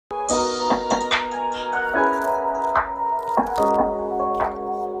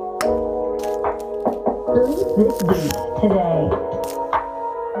beats today.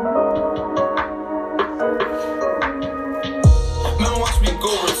 Man, watch me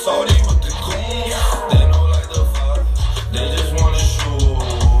go retarded with the goons. They know like the fuck, they just wanna shoot.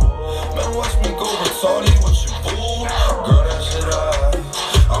 Man, watch me go retarded with your boo. Girl, that shit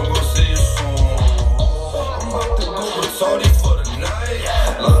I'm gonna see you soon. I'm about to go retarded for the night.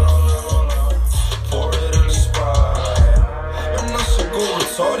 La la la la la, pour it in the Sprite. And I should go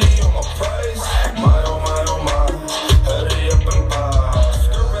retarded on my price. My oh my oh my, hurry up and buy.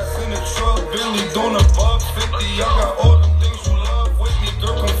 Skirt rats in the truck, Billy doing a buck 50. I got all the things you love with me,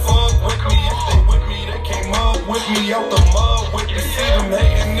 girl, come fuck with me. If they with me, they came up with me out the mud with me. See them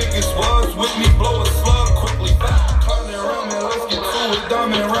hating niggas was with me, blow a slug quickly. Climbing around, man, let's get to it.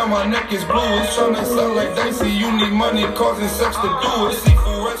 Diamond around my neck is blue. It's tryna sound like Dicey. You need money, causing sex to do it.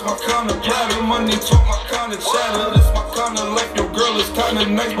 Seafood rest my kind of platter. Money talk my kind of chatter. This my kind of life. Your girl is kinda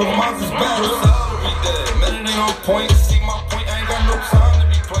nice, but mine's is better. Salary dead, man, it ain't on point. See my point, I ain't got no time to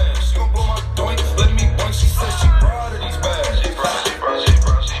be playing. She gon' blow my doink, let me boink. She said she proud of these bags.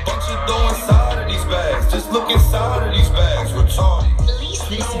 Bunch of dough inside of these bags. Just look inside of these bags. Retarded. Release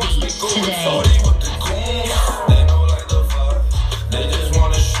this beat today. Retarded with the goons. They know like the fuck, they just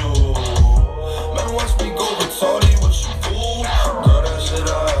wanna shoot. Man, watch me go retarded with your boo. Girl, that shit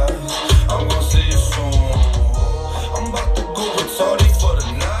I'm gonna see you soon. I'm about to go retarded for the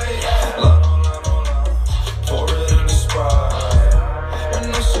night. La la la la la, pour it in the Sprite. And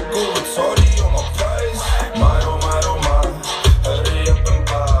I should go retarded on my price. My oh my oh my, hurry up and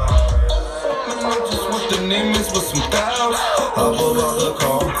buy. Man, I just want the name is with some dials. Hop about the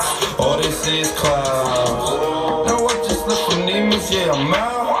car, all they see is clouds. Now I just left the name is, yeah, I'm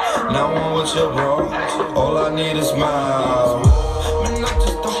out. Now I'm with your bro, all I need is miles. Man, I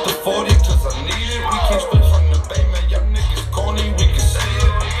just dumped the 40 cause I need it. We can't split from the bay, man, y'all niggas corny, we can see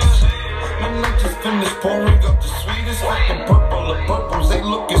it. Man, I just finished pouring up the sweetest fucking purple of purples. They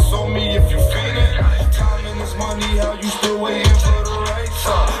looking so me if you feed it. Timing is money, how you still waiting for the right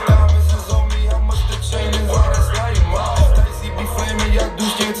time? Diamonds is on me, how much the chain is on, that's like mine. Dicey be flaming, y'all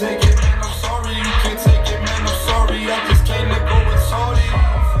dudes can't take it, man, I'm sorry. You can't take it, man, I'm sorry. I just can't let go, it's hardy.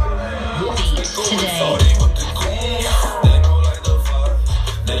 Beats Go today. retarded with the goons. They know like the fuck,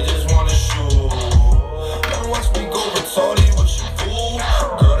 they just wanna shoot. Man, watch me go retarded with your boo.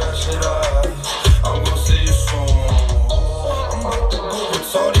 Girl, that shit I'm gonna see you soon. I'm about to go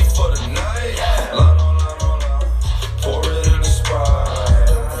retarded for the night. La la la la la, pour it in the Sprite.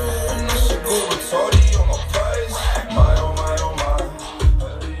 And I should go retarded on my price. My oh my oh my,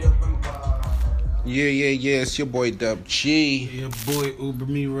 hurry up and buy. Yeah, it's your boy Dub G. Your boy Uber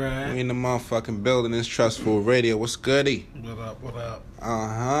Me We Ride. in the motherfucking building. It's Trustful Radio. What's goody? What up?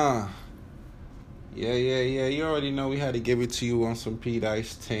 Uh-huh. Yeah. You already know we had to give it to you on some P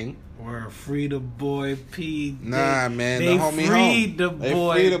Dice ting. We're free the boy P. Nah, man, They the homie freed home. the They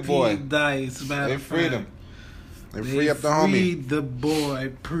boy freed the boy. P. Dice. They freed him. They free up the homie. Freed the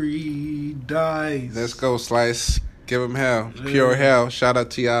boy P. Dice. Let's go, Slice. Give him hell. Pure hell. Shout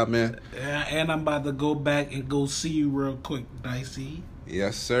out to y'all, man. And I'm about to go back and go see you real quick, Dicey.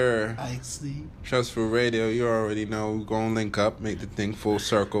 Yes, sir. Icy. Trustful Radio, you already know. We're going to link up, make the thing full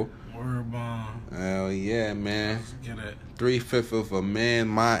circle. Word bomb. Hell yeah, man. Let's get it. 3/5 of a man,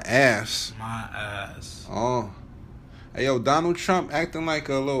 my ass. My ass. Oh. Hey, yo, Donald Trump acting like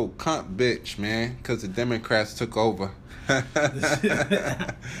a little cunt bitch, man, because the Democrats took over. That's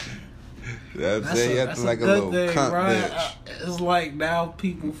it. He acting like a little thing, cunt right? bitch. It's like now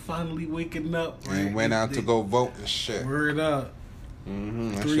people finally waking up. And went out to go vote and shit. Word up.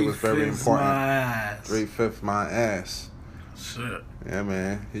 That shit was very 3/5 important. My ass. 3/5 my ass. Shit. Yeah,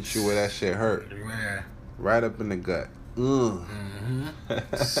 man. Hit you where that shit hurt. Yeah. Right up in the gut.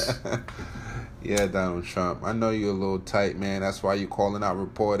 Yeah, Donald Trump. I know you're a little tight, man. That's why you calling out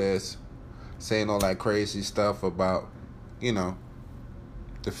reporters, saying all that crazy stuff about,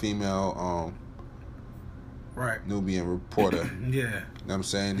 the female Right. Nubian reporter. You know Yeah. what I'm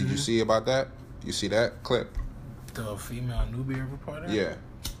saying? Did you see about that? You see that clip? The female Nubian reporter? Yeah.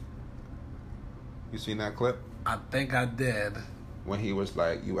 You seen that clip? I think I did. When he was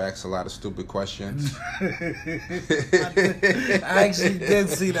like, you ask a lot of stupid questions. I actually did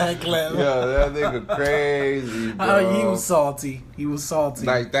see that clip. Yo, that nigga crazy, bro. Oh, he was salty. He was salty.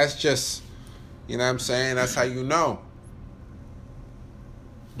 Like, that's just, you know what I'm saying? That's how you know.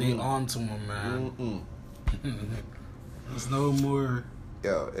 They on to him, man. There's no more.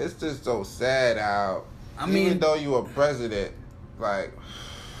 Yo, it's just so sad how, even mean, though you a president, like,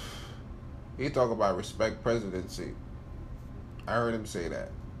 he talk about respect presidency. I heard him say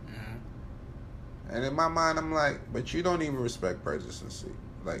that. And in my mind, I'm like, but you don't even respect presidency.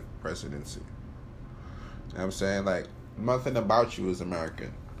 know what I'm saying? Like, nothing about you is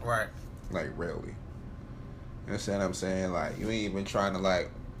American. Right. Like, really. You understand what I'm saying? Like, you ain't even trying to, like,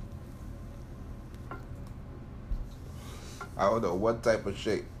 I don't know what type of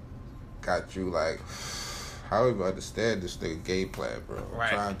shit got you, like, I don't even understand this nigga game plan, bro. I'm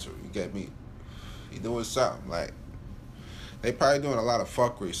Right. trying to. You get me? He doing something. Like, they probably doing a lot of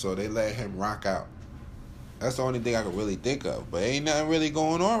fuckery, so they let him rock out. That's the only thing I can really think of. But ain't nothing really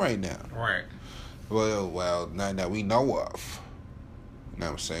going on right now. Right. Well, none that we know of. You know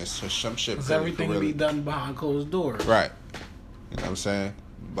what I'm saying? So some shit Because really everything could really be done behind closed doors. right. You know what I'm saying?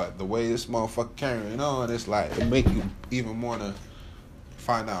 But the way this motherfucker carrying on, it's like it make you even want to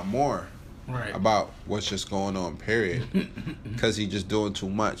find out more Right. about what's just going on. Period. Because he just doing too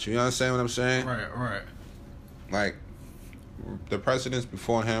much. You understand what I'm saying? Right. Like the presidents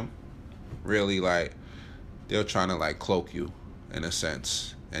before him, really like they're trying to like cloak you in a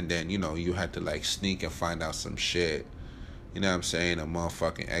sense, and then you had to like sneak and find out some shit. You know what I'm saying? A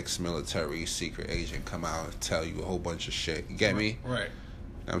motherfucking ex-military secret agent come out and tell you a whole bunch of shit. You get me? Right.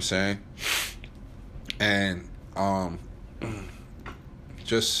 You know what I'm saying? And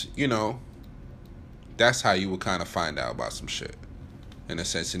just, that's how you would kind of find out about some shit. In a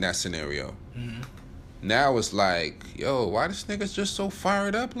sense, in that scenario. Mm-hmm. Now it's like, yo, why this nigga's just so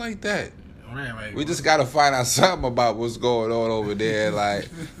fired up like that? Right. We just gotta find out something about what's going on over there. Like,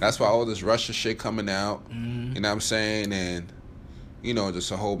 that's why all this Russia shit coming out. Mm-hmm. You know what I'm saying? And,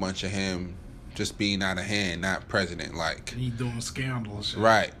 just a whole bunch of him just being out of hand, not president like. He doing scandal shit.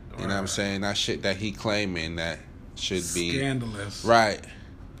 Right. You know what I'm saying? That shit that he claiming that should be. Scandalous. Right.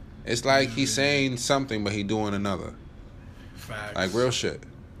 It's like he's saying something, but he doing another. Facts. Like, real shit.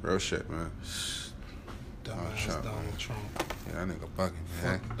 Real shit, man. Dumbass Trump. Donald Trump. Yeah, that nigga fucking,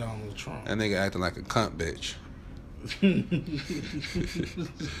 man. Fuck Donald Trump. That nigga acting like a cunt bitch.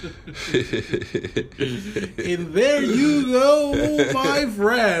 And there you go, my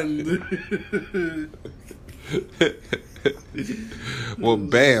friend. Well,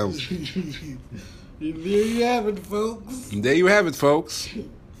 bam. And there you have it, folks. There you have it, folks.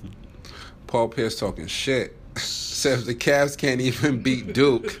 Paul Pierce talking shit. Says the Cavs can't even beat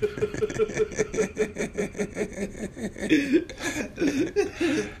Duke.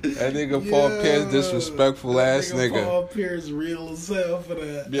 That nigga Paul Pierce, disrespectful ass nigga. Paul Pierce real as hell for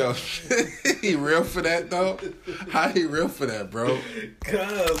that. Yo, he real for that though? How he real for that, bro?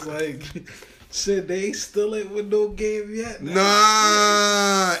 Cause like, shit, they still ain't with no game yet.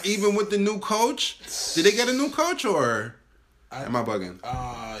 Nah, even with the new coach? Did they get a new coach or am I bugging?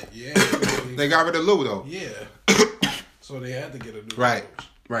 Yeah. They got rid of Lou though. Yeah. So they had to get a new Right. coach.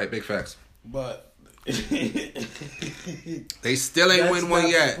 Right, big facts. But They still ain't that's win one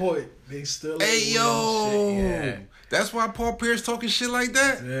not yet. the point. They still ain't Hey, win yo. shit That's why Paul Pierce talking shit like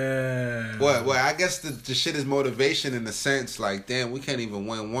that? yet. Yeah. What? Well, I guess the shit is motivation in the sense, like, damn, we can't even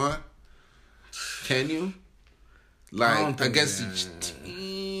win one. Can you? Like, don't I think guess, so.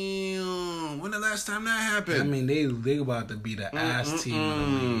 when the last time that happened? I mean, they about to be the ass team of the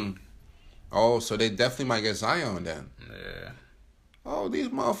league. Oh, so they definitely might get Zion then. Yeah. Oh, these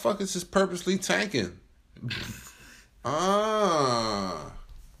motherfuckers is purposely tanking.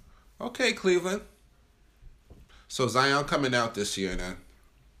 Okay, Cleveland. So Zion coming out this year then.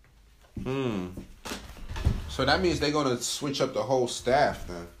 So that means they're gonna switch up the whole staff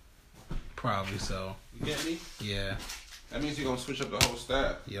then. Probably so. You get me? Yeah. That means you're gonna switch up the whole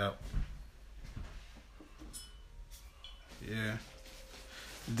staff. Yep. Yeah.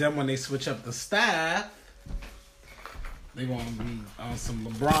 Then when they switch up the staff, they gonna be on some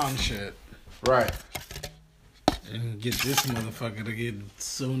LeBron shit Right. and get this motherfucker to get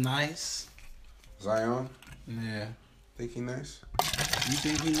so nice. Zion, Yeah. think he nice? You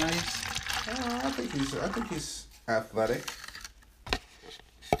think he nice? I think he's athletic.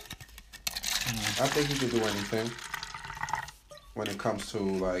 I think he can do anything when it comes to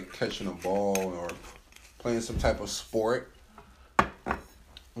like catching a ball or playing some type of sport.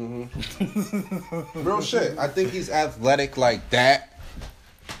 Real shit. I think he's athletic like that.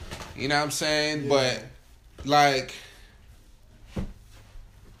 You know what I'm saying? Yeah. But like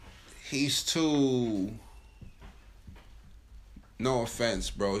he's too, no offense,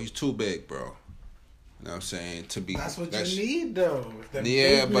 bro. He's too big, bro. You know what I'm saying? To be That's what you need though. That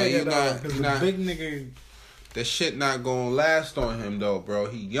Yeah, big but nigga, you're though, not- 'cause you're the not- big nigga. that shit not gonna last on him though, bro.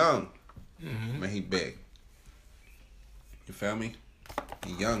 He young. Man, he big. You feel me?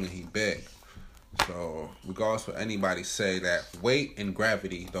 He young and he big. So regardless of what anybody say, that weight and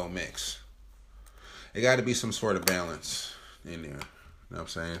gravity don't mix. It got to be some sort of balance in there. You know what I'm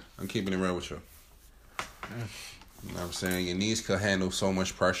saying? I'm keeping it real with you. You know what I'm saying? Your knees could handle so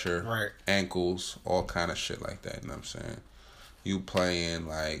much pressure. Right. Ankles, all kind of shit like that. You know what I'm saying? You playing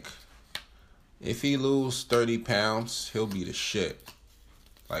like, if he lose 30 pounds, he'll be the shit.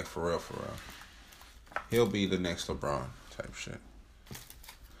 Like, for real, for real. He'll be the next LeBron type shit.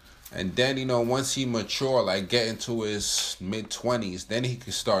 And then, you know, once he mature, like get into his mid-20s, then he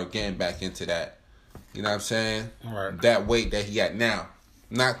can start getting back into that. You know what I'm saying? Right. That weight that he at now.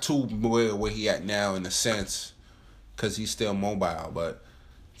 Not too where he at now in a sense, because he's still mobile. But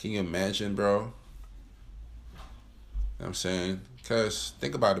can you imagine, bro? You know what I'm saying? Because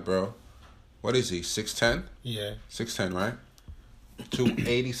think about it, bro. What is he, 6'10"? Yeah. 6'10", right?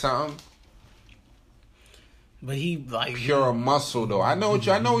 280 something. But he like Pure muscle though. I know what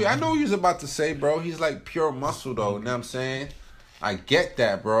you was about to say, bro. He's like pure muscle though. You know what I'm saying? I get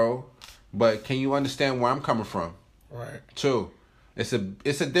that, bro. But can you understand where I'm coming from? Right. Too. It's a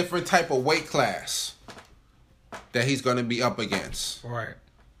different type of weight class that he's gonna be up against. Right.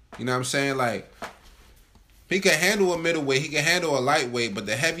 You know what I'm saying? Like, he can handle a middleweight, he can handle a lightweight, but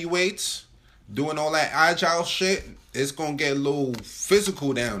the heavyweights doing all that agile shit, it's gonna get a little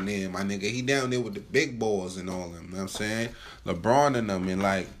physical down there, my nigga. He down there with the big boys and all them, you know what I'm saying? LeBron and them and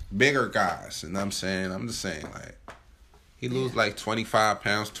like bigger guys, you know what I'm saying? I'm just saying, like, he lose like 25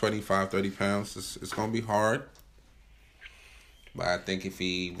 pounds, 25, 30 pounds. It's gonna be hard. But I think if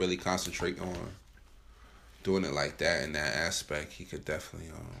he really concentrate on doing it like that in that aspect, he could definitely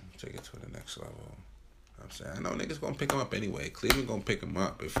take it to the next level. You know what I'm saying? I know niggas gonna pick him up anyway. Cleveland gonna pick him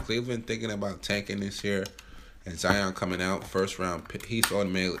up. If Cleveland thinking about tanking this year and Zion coming out first round, he's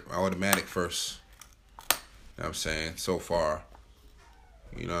automatic first. You know what I'm saying? So far.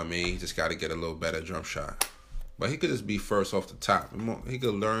 You know what I mean? He just got to get a little better jump shot. But he could just be first off the top. He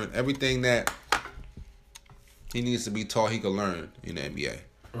could learn everything that he needs to be taught. He could learn in the NBA.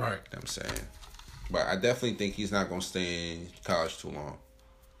 Right. You know what I'm saying? But I definitely think he's not going to stay in college too long. You know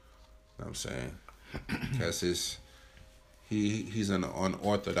what I'm saying? Because he's an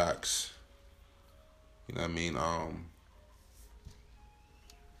unorthodox, you know what I mean,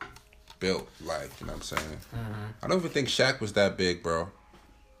 built, like, you know what I'm saying? Mm-hmm. I don't even think Shaq was that big, bro,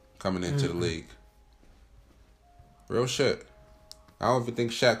 coming into the league. Real shit. I don't even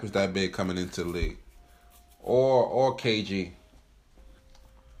think Shaq was that big coming into the league. Or KG.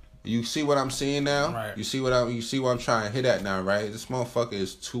 You see what I'm seeing now? Right. You see what I'm trying to hit at now, right? This motherfucker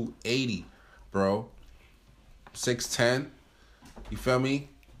is 280, bro. 6'10". You feel me?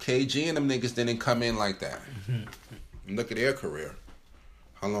 KG and them niggas didn't come in like that. Look at their career.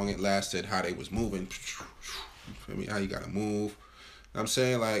 How long it lasted, how they was moving. You feel me? How you gotta move. I'm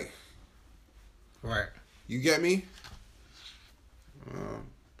saying, like, right. You get me?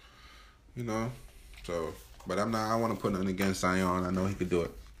 You know, so, but I want to put nothing against Zion. I know he could do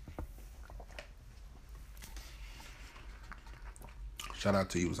it. Shout out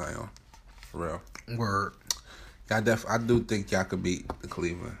to you, Zion. For real. Word. I do think y'all could beat the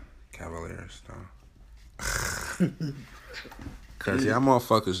Cleveland Cavaliers, though. Cause y'all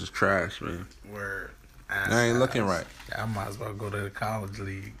motherfuckers is trash, man. Word. I ain't looking right. I might as well go to the college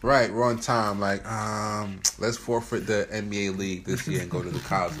league. Right, we're on time. Like, let's forfeit the NBA league this year and go to the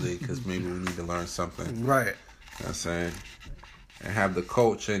college league because maybe we need to learn something. Right. You know what I'm saying? And have the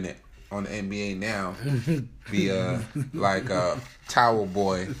coach in it on the NBA now be like a towel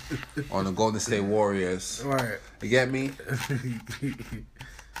boy on the Golden State Warriors. Right. You get me?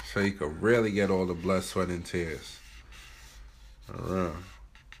 So you could really get all the blood, sweat, and tears.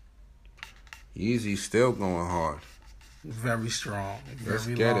 Yeezy's still going hard. Very strong. Let's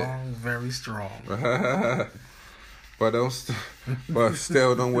Very get long. Very strong. But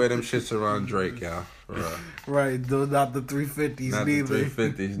still don't wear them shits around Drake, y'all. Right, though not the 350s Not neither. the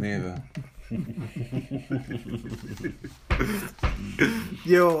 350s neither.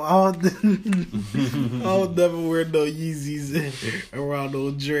 Yo, I'll never wear no Yeezys around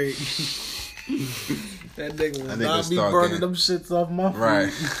no Drake. That nigga will not be burning them shits off my feet.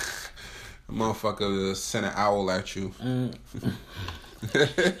 Right. The motherfucker will send an owl at you. You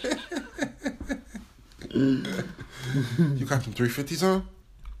got them 350s on?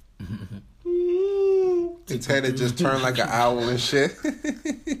 His head had just turned like an owl and shit. Take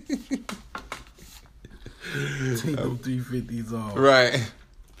them 350s off. Right.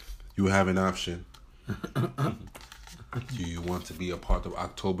 You have an option. Do you want to be a part of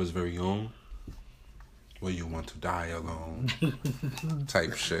October's very own? Or you want to die alone?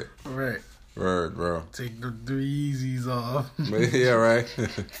 Type shit. Right. Word, bro. Take the 3 Yeezys off. Yeah, right.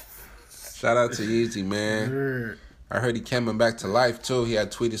 Shout out to Yeezy, man. Word. I heard he coming back to life, too. He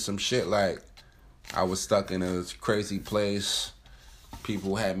had tweeted some shit like, I was stuck in a crazy place.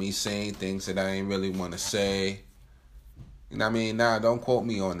 People had me saying things that I ain't really want to say. You know what I mean? Now, don't quote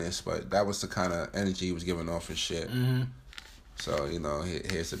me on this, but that was the kind of energy he was giving off and shit. Mm-hmm. So, you know,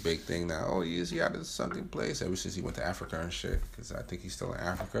 here's the big thing now. Oh, is he out of something place ever since he went to Africa and shit? Because I think he's still in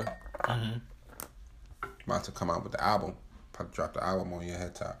Africa. Mm-hmm. About to come out with the album. Probably drop the album on your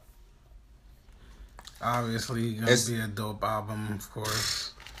head top. Obviously, gonna be a dope album, of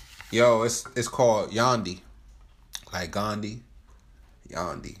course. Yo, it's called Yandhi. Like Gandhi.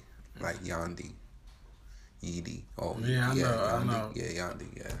 Yandhi. Like Yandhi. Yeedy. Oh, yeah, I know. Yandhi. I know. Yeah,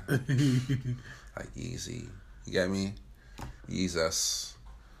 Yandhi, yeah. Like Yeezy. You get me? Yeezus.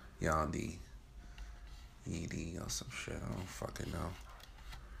 Yandhi. Yeedy or some shit. I don't fucking know.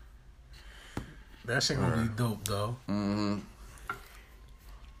 That shit gonna be dope, though. Mm-hmm.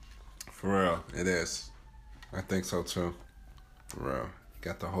 For real. It is. I think so, too. For real.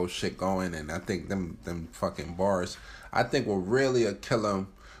 Got the whole shit going, and I think them fucking bars, I think will really kill him.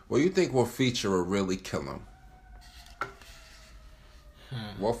 What you think will feature will really kill him?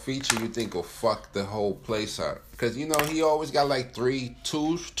 What feature you think will fuck the whole place up? Because, you know, he always got like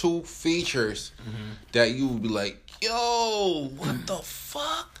two features that you would be like, yo, what the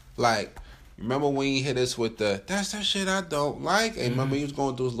fuck? Like, remember when he hit us with that's that shit I don't like? And remember he was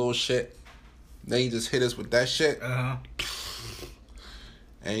going through his little shit? Then he just hit us with that shit? Uh-huh.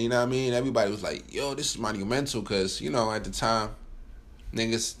 And you know what I mean? Everybody was like, yo, this is monumental. Because, you know, at the time,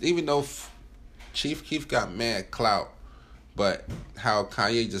 niggas, even though Chief Keef got mad clout, but how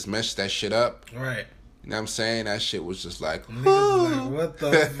Kanye just messed that shit up. Right. You know what I'm saying? That shit was just like, niggas like, what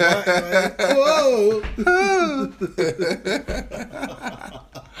the fuck? Like, whoa.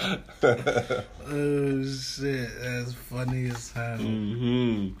 Oh, shit. That's funny as hell.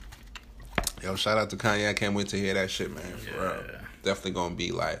 Mm-hmm. Yo, shout out to Kanye. I can't wait to hear that shit, man. For real. Definitely gonna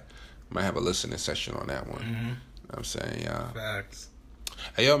be like, might have a listening session on that one. You know what I'm saying? Yeah. Facts.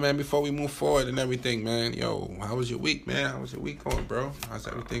 Hey, yo, man, before we move forward and everything, man, yo, how was your week, man? How was your week going, bro? How's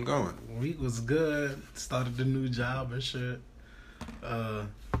everything going? Week was good. Started the new job and shit.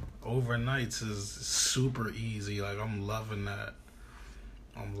 Overnights is super easy. Like, I'm loving that.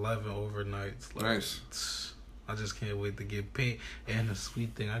 I'm loving overnights. Like, Nice. I just can't wait to get paid. And the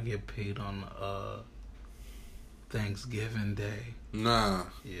sweet thing, I get paid on Thanksgiving Day. Nah.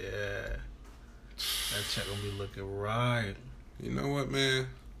 Yeah. That check gonna be looking right. You know what, man?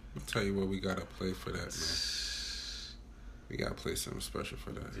 I'll tell you what, we gotta play for that, man. We gotta play something special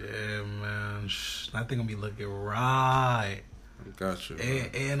for that. Yeah, man. That thing gonna be looking right. I got you, man.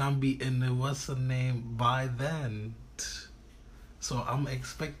 And I'm be in the what's the name by then. So I'm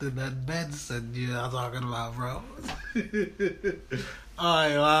expecting that bed set you're talking about, bro.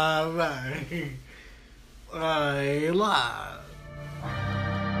 I lie.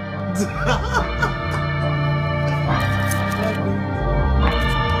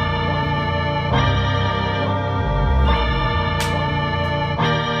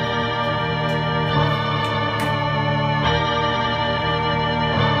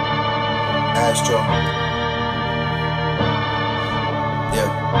 Astro. Yeah.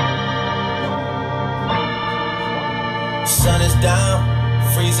 Sun is down,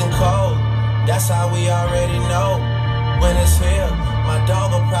 freezing cold. That's how we already know. When it's here, my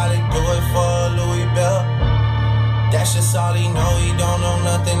dog will probably do it for Louis Bell. That's just all he know, he don't know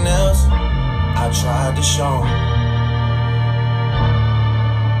nothing else. I tried to show him.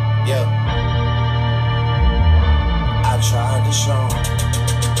 Yeah. I tried to show him.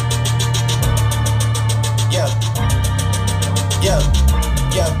 Yeah. Yeah.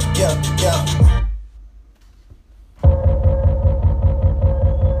 Yeah. Yeah. Yeah.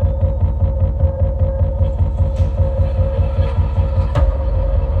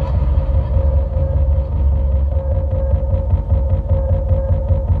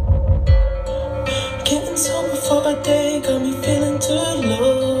 Getting sober for a day got me feeling too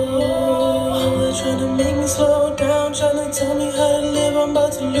low. They're trying to make me slow down, trying to tell me how to live. I'm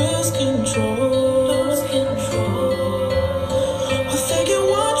about to lose control. I think you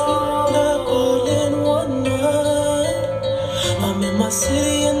watch me up all in one night. I'm in my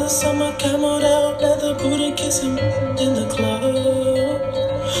city in the summer, camoed out, leather booty kissing in the club.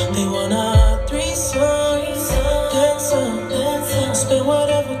 They want a threesome, dance on, spend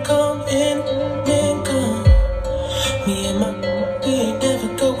whatever come in. Me and my we ain't never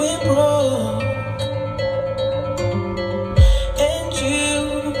going broke. And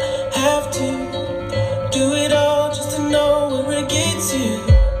you have to do it all just to know where it gets you.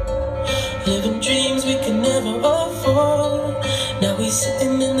 Living dreams we can never afford. Now we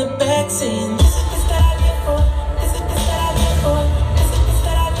sitting in the back saying, this is this that I live for. This is this that I live for. This is this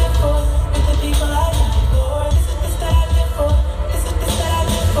that I live for. With the people I die for. This is this that I live for. This is this that I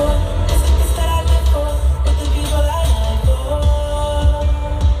live for. This is this that I live for. With the people I die for.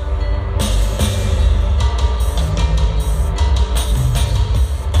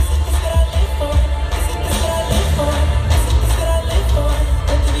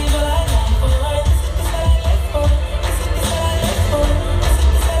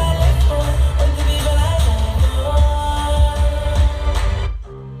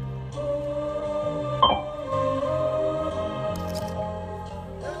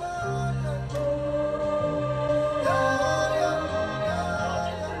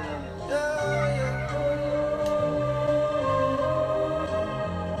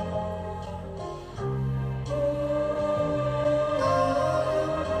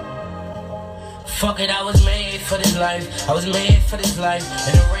 Fuck it, I was made for this life. I was made for this life.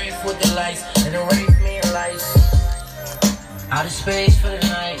 In a rave with the lights. In a rave me and lights. Out of space for the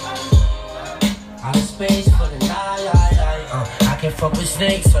night. Out of space for the night. I can fuck with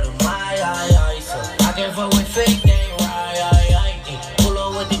snakes for the I can fuck with fake, they ain't right. Pull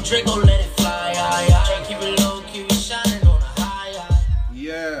up with the Draco, let it fly. Keep it low, keep it shining on a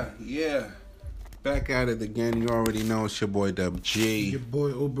high. Yeah. Back at it again. You already know it's your boy Dub G. Your boy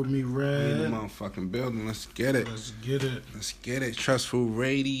Uber Me Red. In the motherfucking building. Let's get it. Let's get it. Trustful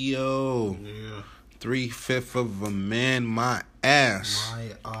Radio. Yeah. 3/5 of a man, my ass.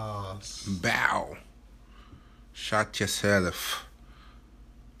 My ass. Bow. Shot yourself.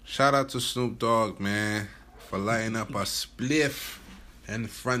 Shout out to Snoop Dogg, man, for lighting up a spliff in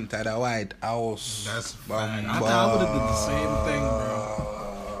front of the White House. That's fine. I thought I would have did the same thing, bro.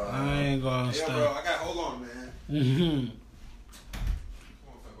 I ain't gonna stop. Bro, hold on, man.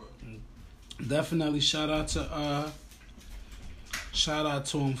 Definitely shout out to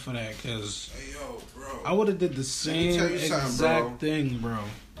him for that, cause hey, yo, bro, I would have did the same exact thing, bro.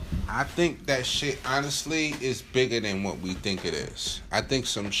 I think that shit, honestly, is bigger than what we think it is. I think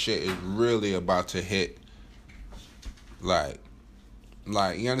some shit is really about to hit. Like,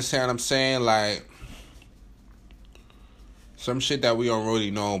 you understand what I'm saying? Like, some shit that we don't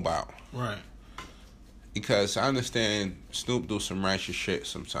really know about. Right. Because I understand Snoop do some righteous shit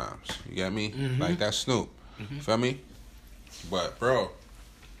sometimes. You get me? Mm-hmm. Like, that's Snoop. Mm-hmm. Feel me? But, bro,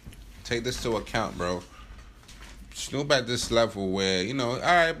 take this to account, bro. Snoop at this level where, you know, all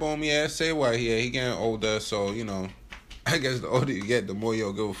right, boom, yeah, say what, yeah, he getting older, so, you know, I guess the older you get, the more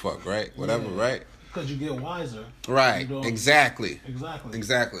you'll give a fuck, right? Whatever, yeah. Right? Because you get wiser. Right, exactly.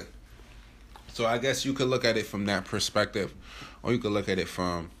 Exactly. So I guess you could look at it from that perspective, or you could look at it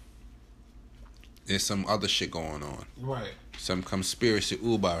from, there's some other shit going on. Right. Some conspiracy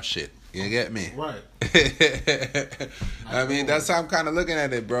Uber shit. You get me? Right. I mean, that's how I'm kind of looking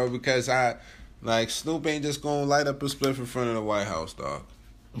at it, bro, because Snoop ain't just gonna light up a spliff in front of the White House, dog.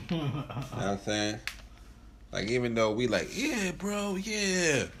 You know what I'm saying? Like, even though we like, yeah, bro,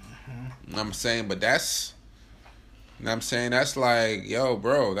 yeah. You know what I'm saying? But that's, you know what I'm saying? That's like, yo,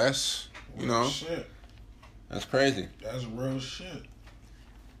 bro, that's, you know. Shit. That's crazy. That's real shit.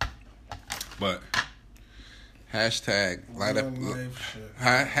 But, hashtag light up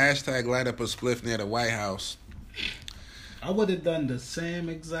a spliff near the White House. I would have done the same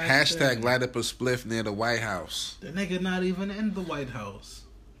exact hashtag thing. Light up a spliff near the White House. The nigga not even in the White House.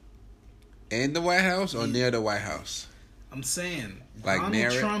 In the White House or near the White House? I'm saying, like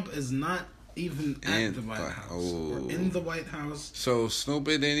Donald Trump is not even at the White House or in the White House. So Snoop,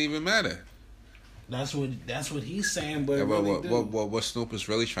 it didn't even matter. That's what he's saying. But what Snoop is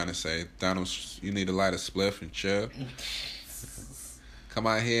really trying to say, Donald, you need to light a spliff and chill. Come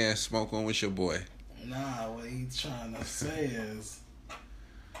out here and smoke one with your boy. Nah, what he's trying to say is,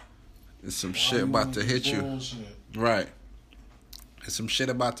 there's some shit about to hit you. Bullshit. Right. There's some shit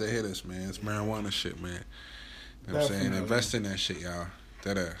about to hit us, man. It's marijuana shit, man. You know what I'm saying? Invest in that shit, y'all.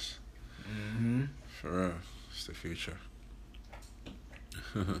 That ass. Mm-hmm. For real. It's the future.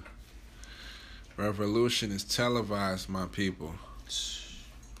 Revolution is televised, my people.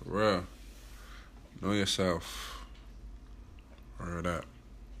 For real. Know yourself. Word up.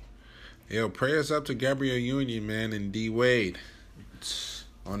 Yo, prayers up to Gabrielle Union, man, and D Wade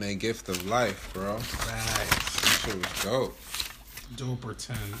on their gift of life, bro. That shit was dope. Doper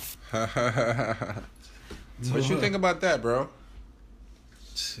 10. What you think about that, bro?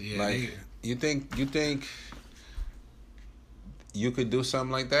 Yeah, like, you think you could do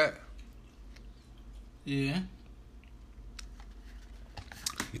something like that? Yeah.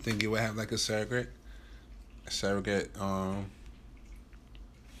 You think you would have like a surrogate,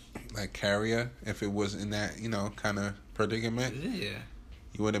 like carrier if it was in that, you know, kind of predicament? Yeah.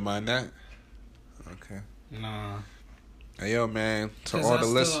 You wouldn't mind that? Okay. Nah. Hey, yo, man, to all the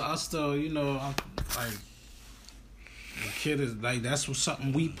listeners. I still, you know, I'm like, the kid is like, that's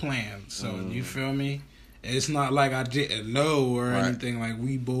something we planned. So, you feel me? It's not like I didn't know or anything. Like,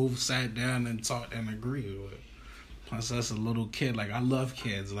 we both sat down and talked and agreed with it. Plus, that's a little kid. Like, I love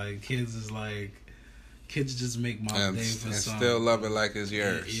kids. Like, kids just make my day for and some. Still love it like it's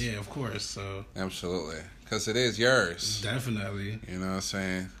yours. Yeah, of course. So absolutely. Because it is yours. Definitely. You know what I'm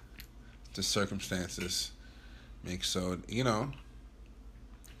saying? The circumstances make so, you know.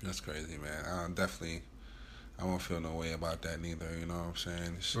 That's crazy, man. I won't feel no way about that neither. You know what I'm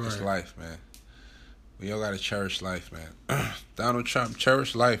saying? It's life, man. We all got to cherish life, man. Donald Trump,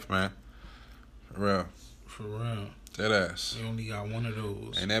 cherish life, man. For real. For real. Dead ass. We only got one of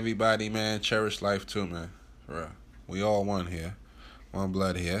those. And everybody, man, cherish life too, man. For real. We all one here. One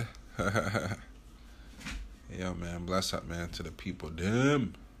blood here. Yo, man, bless up, man, to the people.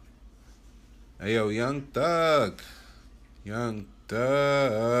 Damn. Hey, yo, Young Thug. Young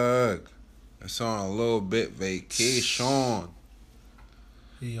Thug. It's on a little bit vacation.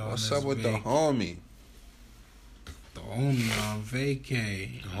 He on What's his up with the vac- homie? The homie on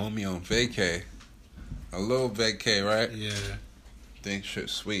vacay. The homie on vacay. A little vacay, right? Yeah. Think shit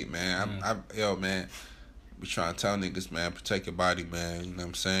sweet, man. Yo, man, we trying to tell niggas, man, protect your body, man. You know what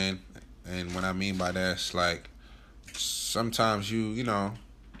I'm saying? And what I mean by that is like, sometimes you know,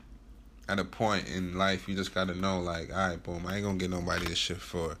 at a point in life, you just gotta know, like, all right, boom, I ain't gonna get nobody this shit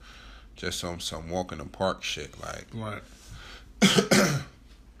for just some walk in the park shit. Like, What?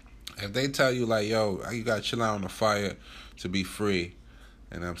 if they tell you, like, yo, you gotta chill out on the fire to be free,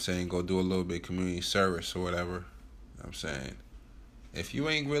 and I'm saying go do a little bit of community service or whatever, you know what I'm saying, if you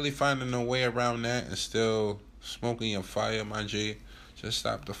ain't really finding no way around that and still smoking your fire, my G, just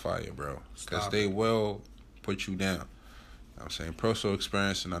stop the fire, bro. Because they will put you down. You know what I'm saying? Personal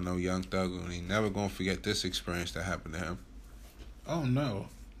experience, and I know Young Thug, and he never going to forget this experience that happened to him. Oh, no.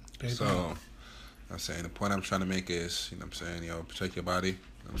 They So, don't. I'm saying the point I'm trying to make is, you know what I'm saying, yo, protect your body, you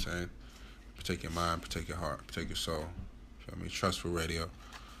know what I'm saying? Protect your mind, protect your heart, protect your soul. Feel me? Trustful Radio.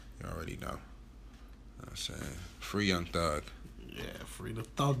 You already know. You know what I'm saying? Free Young Thug. Yeah, free the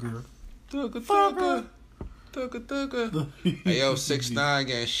thugger. Thugger. Hey, yo, 6ix9ine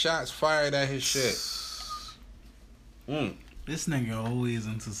getting shots fired at his shit. This nigga always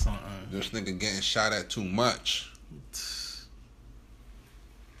into something. This nigga getting shot at too much.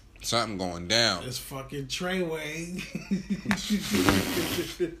 Something going down. It's fucking Treyway.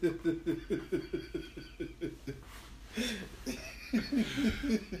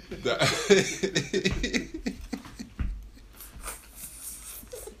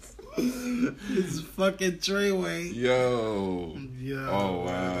 It's fucking Treyway. Yo. Yo, Oh,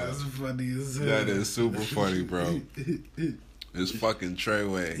 wow. That's funny as hell. That is super funny, bro. It's fucking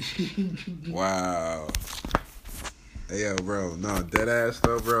Treyway. Wow. Hey, yo, bro. No, dead ass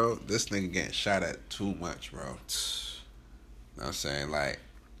though, bro. This nigga getting shot at too much, bro. You know what I'm saying? Like,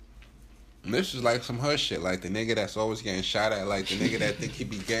 this is like some hush shit. Like, the nigga that's always getting shot at, like, the nigga that think he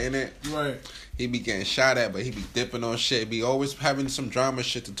be getting it. Right. He be getting shot at, but he be dipping on shit. Be always having some drama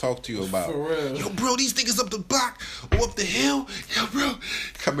shit to talk to you about. For real. Yo, bro, these niggas up the block or up the hill. Yo, bro.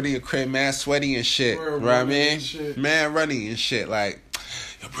 Coming in your crib, man, sweaty and shit. Bro, You know what I mean? and shit. Man, running and shit. Like,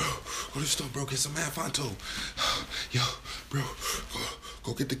 yo, bro, go to the store, bro. Get some Manfanto. Yo, bro,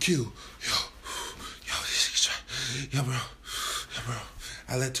 go get the Q. Yo, bro.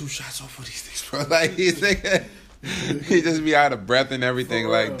 I let 2 shots off of these things, bro. Like, he just be out of breath and everything.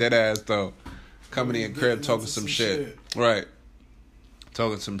 For Like, real. dead ass, though. Coming in crib Getting talking into some some shit. Right.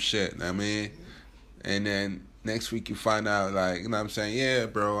 Talking some shit, know what I mean? And then next week you find out, like, you know what I'm saying? Yeah,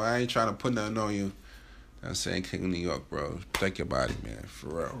 bro, I ain't trying to put nothing on you. I'm saying King of New York, bro. Protect your body, man, for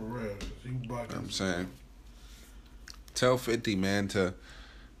real. For real. You bugging. You know what I'm saying? Tell 50, man, to, you know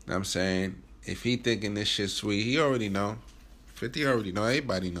what I'm saying? If he thinking this shit sweet, he already know. 50 already know.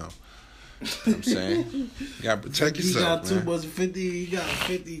 Everybody know. You know what I'm saying? You gotta protect He yourself, got too man. much 50. He got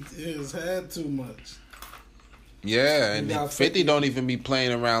 50 in his head too much. Yeah, He and got 50 don't even be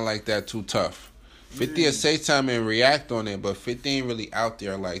playing around like that too tough. 50 will say something and react on it, but 50 ain't really out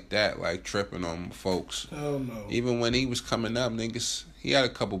there like that, like tripping on folks. Hell no. Even when he was coming up, niggas, he had a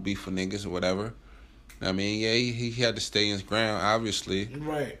couple beef with niggas or whatever. I mean, yeah, he had to stay his ground, obviously. You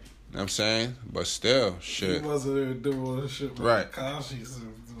know Right. what I'm saying? But still, He shit. wasn't there doing shit Right. Kashi was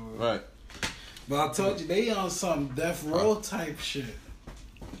doing. Right. But I told you, they on some death row type shit.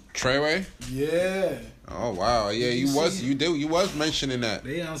 Treyway? Yeah. Oh, wow. Yeah, Did you you was mentioning that.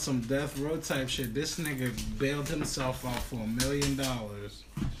 They on some death row type shit. This nigga bailed himself out for $1 million.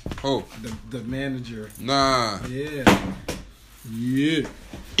 Oh, The manager. nah. Yeah. Yeah.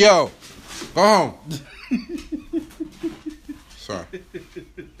 Yo, go home. Sorry.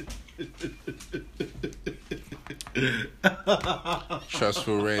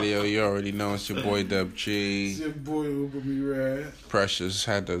 Trustful Radio, you already know it's your boy Dub G. It's your boy Uber Me Rad. Precious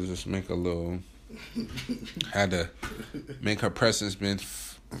had to just make a little, had to make her presence been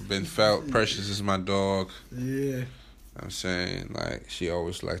felt. Precious is my dog. Yeah. I'm saying, like, she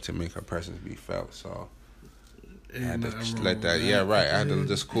always liked to make her presence be felt, so I had to just let that. Yeah, right. I had to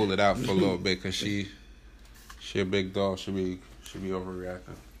just cool it out for a little bit because she a big dog. She be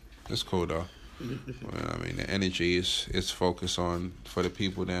overreacting. It's cool though. Well, I mean, the energy is focused on for the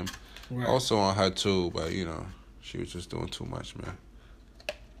people. Them Right. also on her too, but you know, she was just doing too much, man.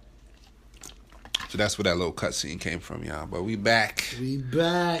 So that's where that little cutscene came from, y'all. But we back. We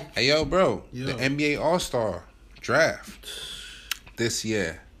back. Hey, yo, bro. Yo. The NBA All-Star draft this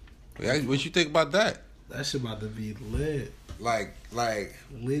year. What you think about that? That shit about to be lit. Like,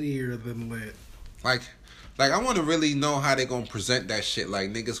 Littier than lit. Like I want to really know how they gonna present that shit.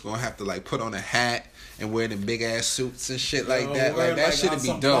 Like niggas gonna have to like put on a hat and wear them big ass suits and shit like that. Like that should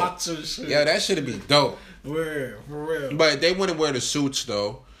be dope. Yeah, that should be dope. Where for real? But they wouldn't wear the suits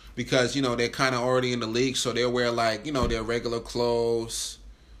though, because you know they're kind of already in the league, so they'll wear like their regular clothes.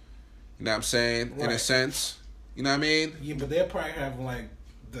 You know what I'm saying? In a Right. sense, you know what I mean? Yeah, but they'll probably have like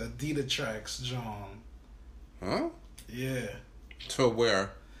the Adidas tracks, John. Huh? Yeah. To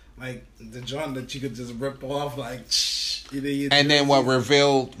where? Like the John that you could just rip off, like, And then what?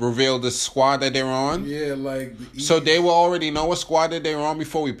 Reveal the squad that they're on. Yeah, like. So they will already know what squad that they were on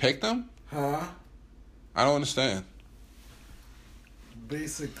before we picked them. Huh? I don't understand.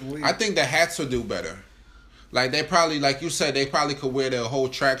 Basically. I think the hats will do better. Like they probably, like you said, they probably could wear the whole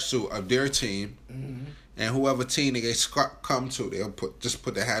tracksuit of their team, and whoever team they come to, they'll put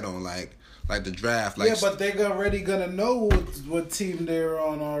the hat on like the draft. Like, yeah, but they're already gonna know what team they're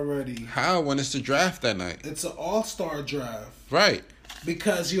on already. how when it's the draft that night? It's an all-star draft. Right.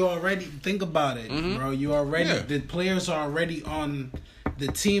 Because you already think about it, bro. You already the players are already on the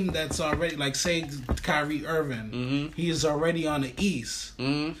team that's already like say Kyrie Irving. He is already on the East,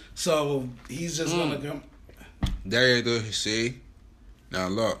 so he's just gonna come. There you go. See, now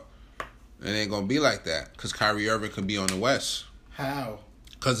look, it ain't gonna be like that because Kyrie Irving could be on the West. How?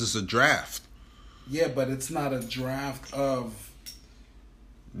 Because it's a draft. Yeah, but it's not a draft of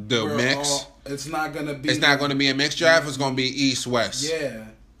The mix. It's not gonna be. It's not gonna be a mixed draft. It's gonna be East West. Yeah.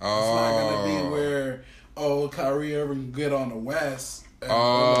 Oh. It's not gonna be where Kyrie Irving get on the West. And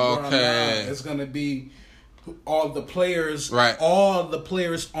Okay. LeBron not. It's gonna be all the players. Right. All the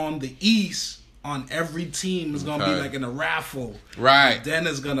players on the East on every team is gonna be Okay. like in a raffle. Right. And then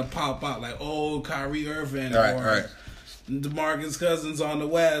it's gonna pop out like Kyrie Irving Right. DeMarcus Cousins on the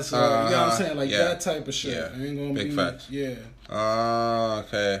West. Or, you know what I'm saying? Like that type of shit. Yeah. It ain't gonna Big be. facts. Yeah. Oh,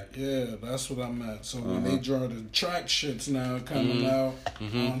 okay. Yeah, that's what I meant. So when they draw the track shits now coming out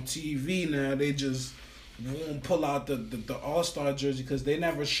on TV now, they just won't pull out the All-Star jersey because they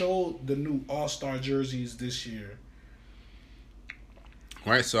never showed the new All-Star jerseys this year.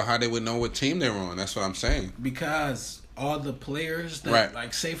 Right. So how they would know what team they're on? That's what I'm saying. Because all the players that, Right.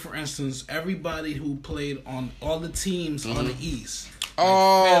 like, say for instance, everybody who played on all the teams on the East.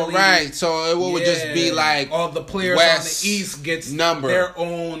 Oh, Philly, right. So it would just be like all the players West on the East gets number.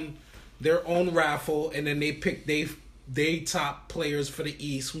 their own raffle, and then they pick they top players for the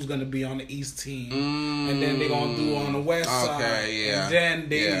East who's gonna be on the East team, and then they're gonna do on the West side, yeah. and then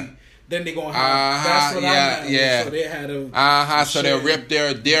they. Yeah. Then they gonna have. That's what I meant. yeah. So they had a. So they'll rip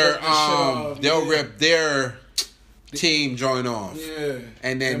their off, they'll rip their team joint off. Yeah.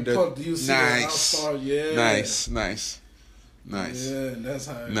 And then you see the All-Star, nice. Yeah, that's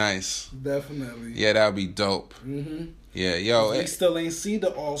how. Nice. Definitely. Yeah, that'd be dope. Yeah, yo, We still ain't see the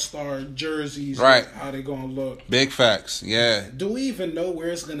All-Star jerseys. Right. Yet, how they gonna look? big facts. Yeah, Do we even know where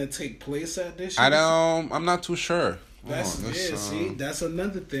it's gonna take place at this year? I'm not too sure. That's see, that's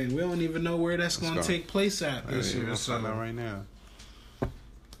another thing. We don't even know where that's gonna go. take place at this year. We'll So find out right now.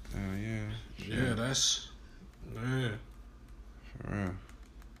 yeah, that's For real.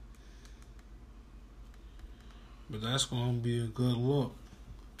 but that's gonna be a good look.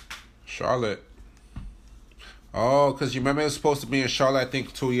 Charlotte. Oh, because you remember it was supposed to be in Charlotte, I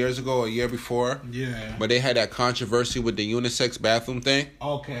think 2 years ago, or a year before. Yeah. But they had that controversy with the unisex bathroom thing.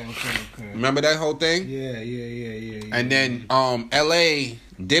 Okay. Remember that whole thing? Yeah. And then LA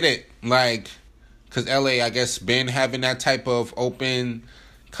did it, like, because LA, I guess, been having that type of open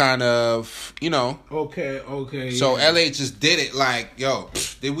kind of, Okay. So yeah. LA just did it like, yo,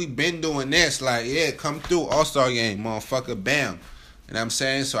 did we been doing this? Like, yeah, come through, All-Star game, motherfucker, bam. You know what I'm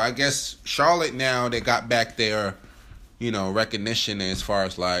saying? So I guess Charlotte now, they got back their, recognition as far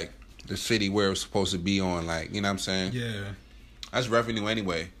as, like, the city where it was supposed to be on, like, you know what I'm saying? Yeah. That's revenue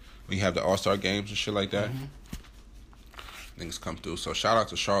anyway. When you have the All-Star games and shit like that. Things come through. So shout out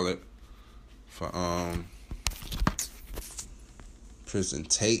to Charlotte for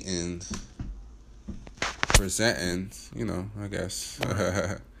presenting, I guess,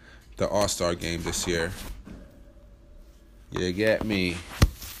 the All-Star game this year. You get me?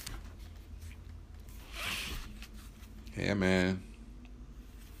 Yeah, man.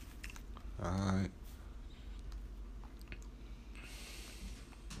 All right.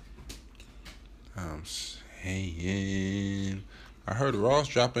 I'm saying, I heard Ross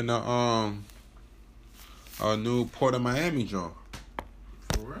dropping a new Port of Miami joint.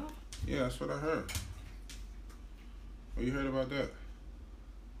 For real? Yeah, that's what I heard. What you heard about that?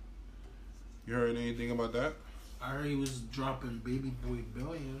 You heard anything about that? I heard he was dropping Baby Boy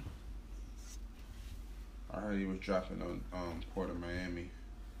Billion. I heard he was dropping on Port of Miami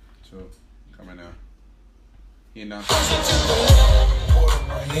too. Coming out. He announced Port of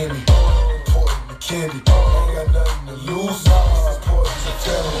Miami, Port of McKinney. Ain't got nothing to lose. This is Port of the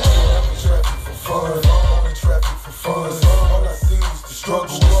family. Only traffic for fun. Only traffic for fun. All I see is the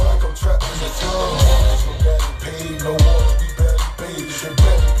struggle. It's like I'm trapped in the slum. We're barely paid. No water, we barely paid. There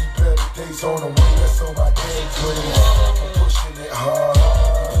better be better days on the way. That's on my damn grade. I'm pushing it hard.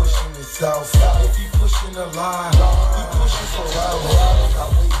 I'm pushing it south. If he pushing the line, he pushing for hours. I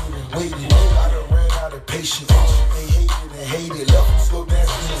waited and waited. I done ran out of patience. They hated, left them slow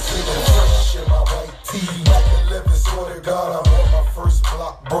dancing and singing fresh in my white tee. Back 11, swear to God, I'm on my first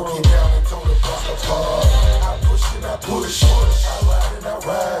block. Broke it down and tore the block apart. I push and I push. I ride and I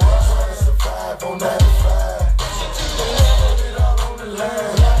ride. Trying to survive on 95. Put it all on the line.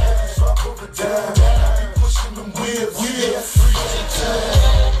 I had to drop over dime. I be pushing them wheels. Yeah, 3 at a time.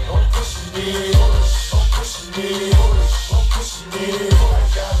 I'm pushing it. I'm pushing it. I'm pushing it. I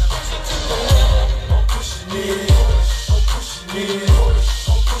got it. I'm pushing it. I'm pushing it.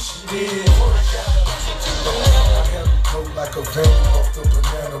 I'm pushing it. I have a coat like a vandal off the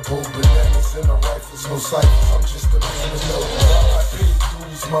banana boat. Bananas and the rifles, no ciphers. I'm just a man of no. I paid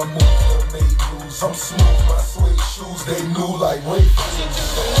dues, my moves done made news. I'm smooth, my suede shoes, they new like Ray Fools.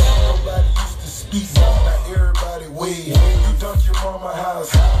 Nobody used to speak, now everybody wave. You dunk your mama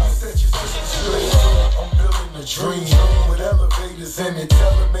house, you set your sister straight. I'm building a dream with elevators in it.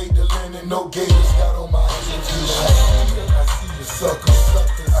 Tailor made the linen, no gators got on my head. I see you suckers,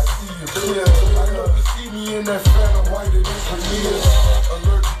 I see you clear. I know you see me in that phantom whiter than veneers.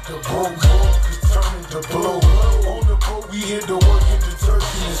 Allergic to broke, cause turning to blow. On the boat we hit the work in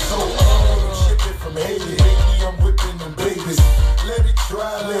detergent and soap. I'm shipping from Haiti, baby, I'm whipping them babies. Let it try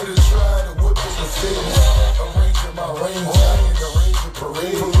to whip up Mercedes. Arranging my range, arrange the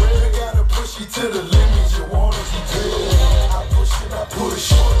parade. You gotta push you to the limit, you wanna be paid. I push and I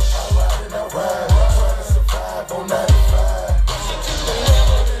push, I ride and I ride. Trying to survive on 95.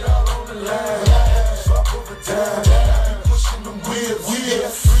 Put it all on the line, I had to drop over time. I be pushing them wheels, yeah,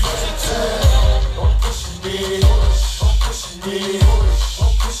 3 at a time. I'm pushing it, I'm pushing it,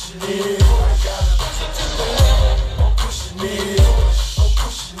 I'm pushing it. I got it. I'm pushing it, I'm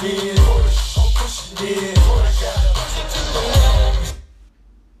pushing it, I'm pushing it. I got it.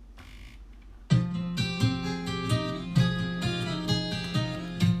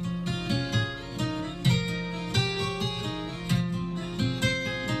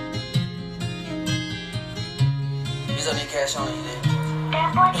 Cash on you there.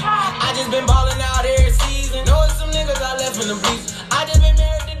 I just been ballin' out every season. Know it's some niggas I left in the bleachers. I just been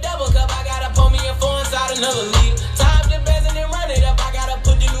married to double cup. I gotta pull me a 4 inside another liter. Time to best and then run it up. I gotta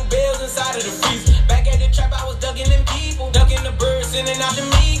put the new bills inside of the freezer. Back at the trap, I was ducking them people. Ducking the birds, sending out the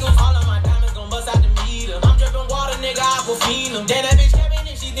eagles. All of my diamonds gon' bust out the meter. I'm dripping water, nigga, Aquafina. Then that bitch came in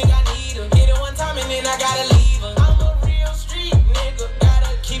if she think I need her. Hit it one time and then I gotta leave her. I'm a real street nigga.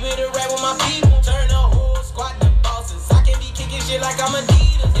 Gotta keep it a rap with my people. Turn the whole squad to bosses. I can't be kicking shit like I'm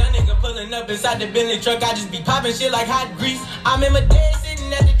Adidas. Young nigga pulling up inside the Bentley truck. I just be popping shit like hot grease. I'm in my day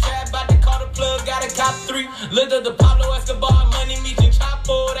sitting at the trap, about to call the plug, got a cop 3. Looked up the Pablo Escobar, money meeting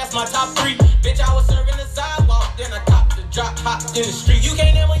Chapo, that's my top 3. Bitch, I was serving the sidewalk, then I copped the drop, hopped in the street. You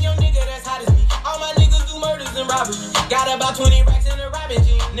can't name one young nigga that's hot as me. All my niggas do murders and robberies. Got about 20 racks in the rabbit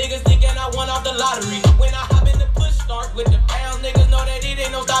jeans. Niggas thinking I won off the lottery. When I hop in the push start with the pounds, niggas know that it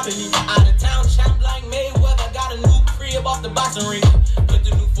ain't no stopping me. Out of town, champ like Mayweather, got a new crib off the boxing ring. Put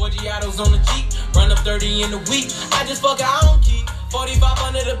the new 4 Giottos on the Jeep, run up 30 in a week. I just fuck it, I don't keep 45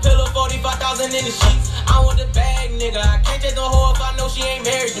 under the pillow, 45,000 in the sheets. I want the bag, nigga. I can't chase no hoe if I know she ain't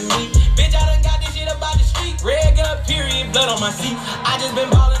married to me. Bitch, I done got this shit about the street. Red gun, period, blood on my seat. I just been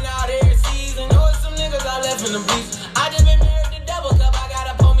ballin' out every season. Know it's some niggas I left in the bleachers. I just been married to double cup. I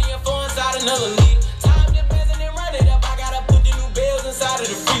gotta pull me a 4 inside another liter. Time to best and then run it up. I gotta put the new bills inside of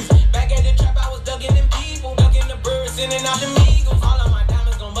the freezer. Back at the trap, I was ducking them people. Ducking the birds, sending out the eagles. All of my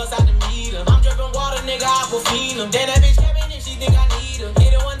diamonds gon' bust out the meter. I'm dripping water, nigga, Aquafina. Then that bitch came in if she think I need her.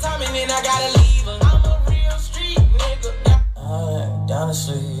 Hit it one time and then I gotta leave her. I'm a real street nigga. Down the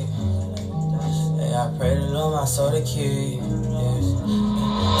street. Yeah, I pray to Lord my soul to keep. I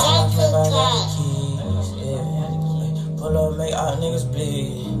flip out got the keys. Yeah. Pull up, make all niggas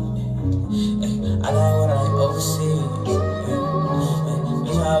bleed. I like what I like overseas.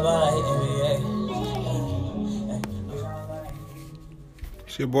 Bitch, how about I hit NBA?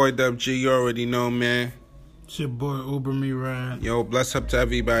 It's your boy Dub G. You already know, man. It's your boy Uber Me Ride. Yo, bless up to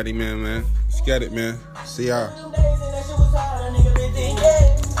everybody, man. Let's get it, man. See y'all.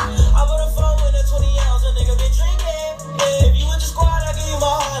 I put a phone with a 20 ounce, a nigga been drinking. If you with the squad, I give you my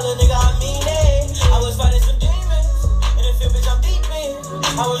heart, nigga, I mean it. I was fighting.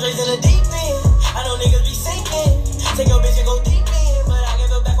 always in the deep end. I know niggas be sinking. Take your bitch and go deep in, but I give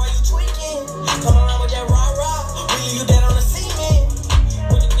it back while you tweaking. Come around with that rah-rah, we leave you dead on the cement.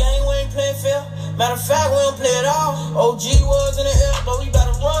 With the game, we ain't playing fair. Matter of fact, we don't play it all. OG was in the air, but we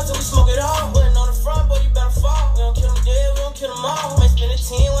better run till we smoke it all. Putting on the front, boy, you better fall. We don't kill them dead, we don't kill them all. Might spend a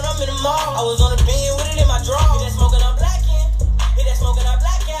 10 when I'm in the mall. I was on the beam with it in my draw. Hit that smoking, I'm blacking. Hit that smoking, I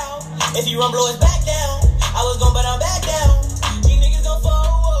black out. If he run, blow his back down. I was gone, but I'm back down. These niggas gon'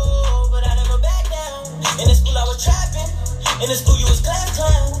 fall, but I never back down. In the school, I was trapping. In the school, you was class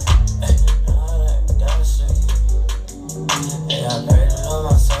clown. Hey, down the street. Hey, I pray to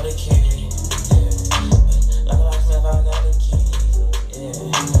Lord, my soul to keep. Like a locksmith, I got the key. Yeah.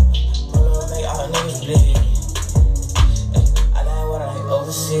 Pull up, make all niggas bleed. Hey, I got what I like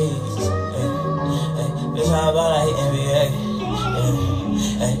overseas. Hey, bitch, how about like NBA?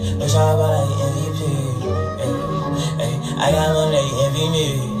 Hey, bitch, how about like MVP? Hey, I got money, they envy me.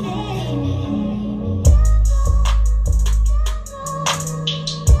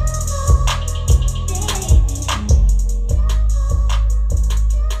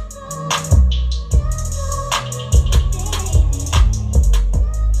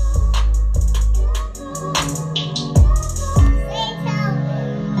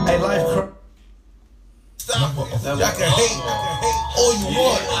 Hey, life Stop it. Y'all can hate all you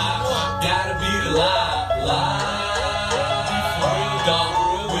want. Gotta be the lie. For real, dog.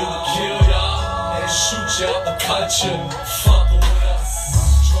 We'll kill y'all and shoot y'all the country. Fuckin' with us.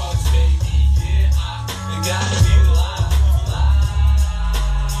 Drugs, baby. Yeah, they gotta be the lie.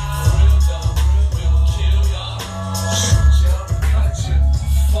 For real, dog. We'll kill y'all. Shoot y'all the country.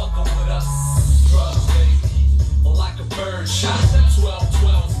 Fuckin' with us. Drugs, baby. Like a bird shot.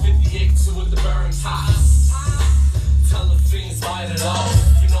 12, 58 to with the burn top. Tell the fiends bite it off.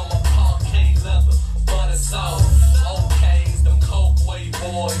 You know my parquet leather, but it's off. OKs, them Cokeway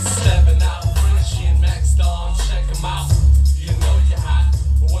boys stepping out. Frenchie and Max Dawn, check them out. You know you're hot,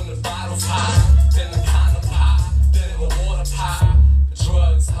 but when the bottle's hot, then the condom pop, then the water pop.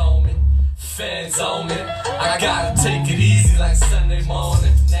 Drugs, homie, fans on me. I gotta take it easy like Sunday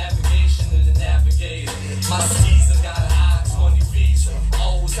morning. Navigation in the navigator. My season got an I-20 visa.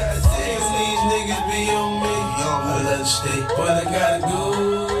 Always God damn, these niggas be on me. I let it stay, but I gotta go.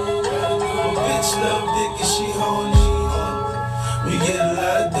 Bitch love dick and she horny. We get a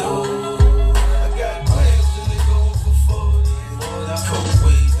lot of dough. I got grams and they going for 40. Cold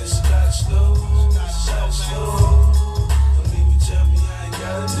waves, this is not slow. Don't even tell me I ain't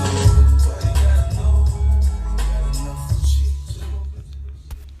gotta know. I ain't gotta know. I ain't gotta know.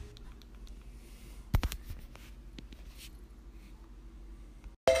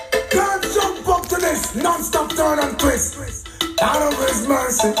 Can't jump up to this non-stop turn and twist. Out of his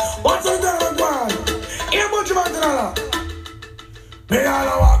mercy, what's the devil want? Here much about the me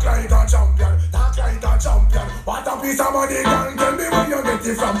all walk like a champion, talk like a champion. What a piece of money, girl, tell me where you get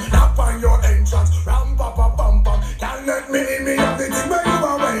it from. Knock on your entrance, ram pa pa pam pam. Can't let me in, me have the thing where you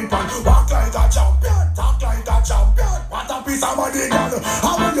a weapon. Walk like a champion, talk like a champion. What a piece of money, girl,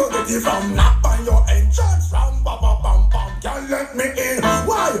 how will you get it from? Knock on your entrance, ram pa pa pam pam. Can't let me in,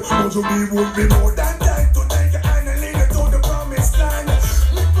 why? Would you be would be more than dead to take your hand and lead you to the promised land?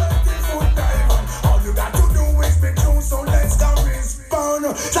 Me 20-foot diamond, all you got to do is be true, so let's go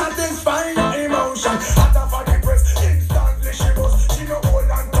respond. Satisfy your emotion, hot off of the press, instantly she was. She no old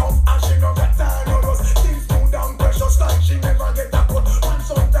and tough, and she no got time no rust. Things smooth and precious like she never get a cut. One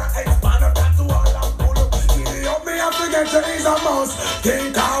something expand up, that's all and pull up. Giddy up, me have to get you is a mouse.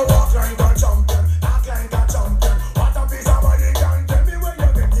 Think I walk like a champion, act like a champion. What a piece of body can tell me where you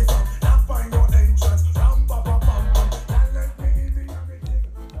get it from. Not find your entrance, ram pa pa pam pam. Can't let me in the everything.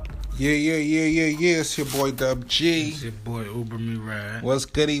 Yeah. It's your boy Dub G. It's your boy Uber Me Ride. What's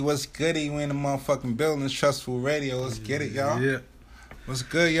goody? We in the motherfucking building. It's Trustful Radio. Let's get it, y'all. Yeah. What's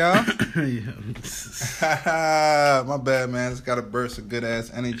good, y'all? Yeah. My bad, man. Just got a burst of good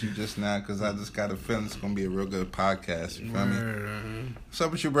ass energy just now because I just got a feeling it's gonna be a real good podcast. You feel me? What's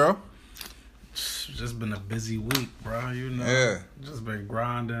up with you, bro? Just been a busy week, bro. You know. Yeah. Just been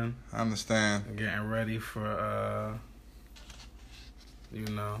grinding, I understand. getting ready for you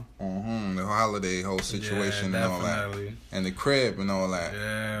know. The holiday whole situation Yeah, and all that, definitely. and the crib and all that.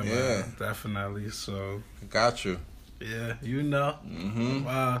 Yeah, Yeah. man, definitely. So, Got you. yeah, you know.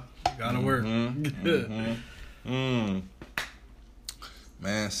 Gotta work.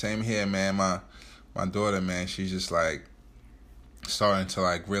 Man, same here, man. My daughter, man, she's just like starting to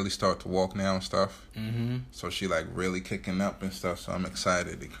like really start to walk now and stuff. So she like really kicking up and stuff. So I'm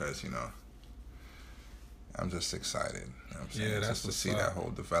excited because, you know, I'm just excited. You know what I'm saying? Yeah, that's just to what's see up. that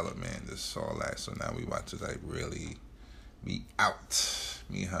whole development, just all that. So now we about to like really be out.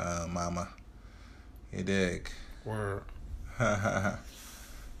 Me, her, mama. You dig? Word.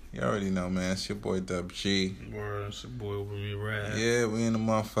 You already know, man. It's your boy Dub G. Word. It's your boy with me, Rad. Yeah, we in the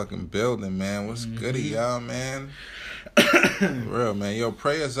motherfucking building, man. What's goody, y'all, man? For real, man. Yo,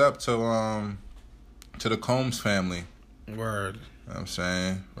 prayers up to the Combs family. Word. You know what I'm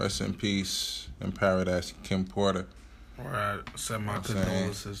saying? Rest in peace in paradise, Kim Porter. Word. Send my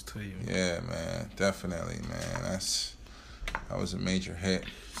condolences to you. Yeah, man. Definitely, man. That was a major hit.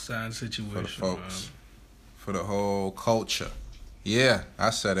 Sad situation, for the folks. Man. For the whole culture. Yeah,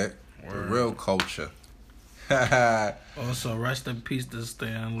 I said it. Word. The real culture. Also, rest in peace to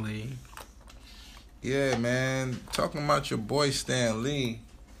Stan Lee. Yeah, man. Talking about your boy Stan Lee.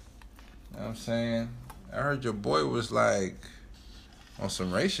 You know what I'm saying? I heard your boy was like on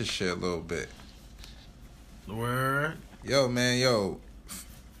some racist shit a little bit. Word. Yo, man, yo.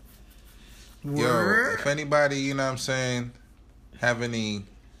 Word. Yo, if anybody, you know what I'm saying, have any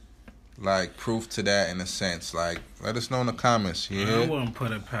like proof to that in a sense, like let us know in the comments. You hear? I wouldn't put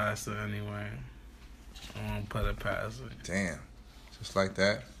it past it anyway. I won't put it past it. Damn. Just like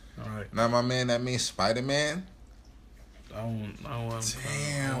that. Alright. Now my man, that means Spider-Man. I wouldn't.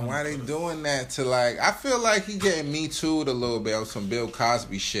 Damn, why they doing that to like? I feel like he getting me too'd a little bit on some Bill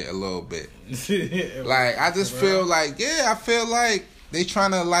Cosby shit a little bit. Like I just feel like, I feel like they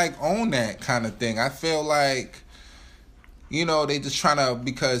trying to like own that kind of thing. I feel like, you know, they just trying to,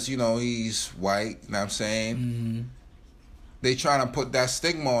 because, you know, he's white, you know what I'm saying? Mm-hmm. They trying to put that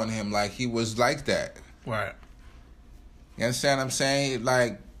stigma on him like he was like that. Right. You understand what I'm saying?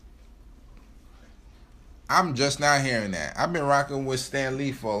 Like, I'm just not hearing that. I've been rocking with Stan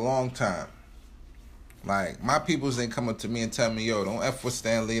Lee for a long time. Like, my peoples ain't come up to me and tell me, yo, don't F with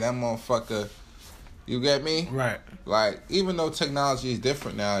Stan Lee, that motherfucker. You get me? Right. Like, even though technology is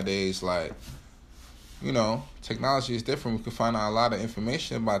different nowadays, like, you know, technology is different. We can find out a lot of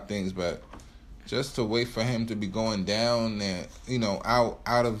information about things, but just to wait for him to be going down and, you know,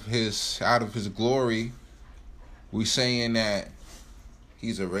 out of his glory, we saying that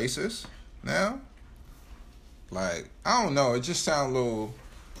he's a racist now? Like, I don't know. It just sounds a little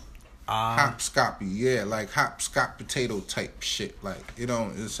hopscotchy. Yeah, like hopscotch potato type shit. Like, it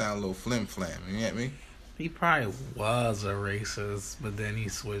sounds a little flim flam. You get me? He probably was a racist, but then he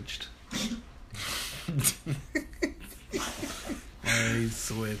switched. He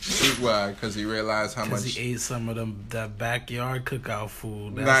switched. Why? Because he realized how much. Because he ate some of that backyard cookout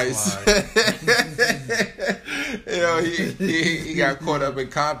food. Nice. Why. You know, he got caught up in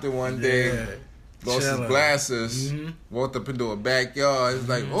Compton one day. Yeah. Lost his glasses. Mm-hmm. Walked up into a backyard. He's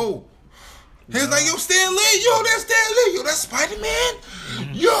like, oh. He's like, yo, Stan Lee. Yo, that's Stan Lee. Yo, that's Spider-Man.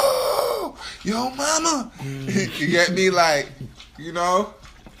 Mm-hmm. Yo, mama. Mm-hmm. You get me? Like, you know?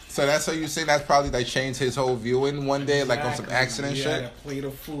 So that's how you say that's probably like changed his whole viewing one day, like on some accident shit. Yeah, a plate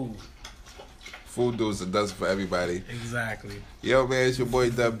of food. Food does it for everybody. Exactly. Yo, man, it's your boy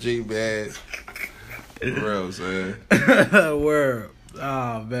Dub G, man. For real, man. Word.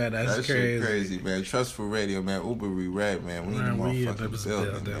 Oh, man, that's that crazy. Shit crazy, man. Trustful Radio, man. Uber Red, man. We in the motherfucking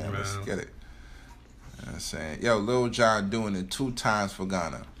building, man. Let's get it. You know what I'm saying? Yo, Lil Jon doing it 2 times for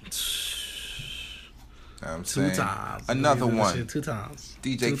Ghana. You know what I'm saying? 2 times. Another one. Shit 2 times.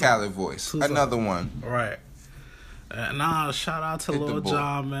 DJ Khaled voice. Another one. Right. Shout out to Lil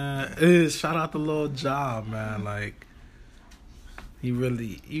Jon, man. Shout out to Lil Jon, man. Like, he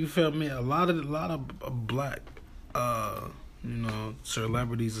really, you feel me? A lot of black, you know,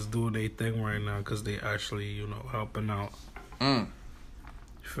 celebrities is doing their thing right now because they actually, you know, helping out. You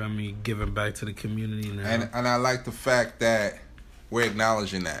feel me? Giving back to the community now. And I like the fact that we're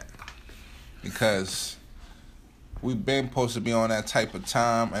acknowledging that, because we've been supposed to be on that type of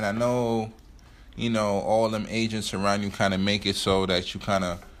time, and I know, you know, all them agents around you kind of make it so that you kind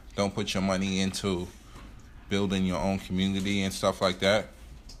of don't put your money into building your own community and stuff like that.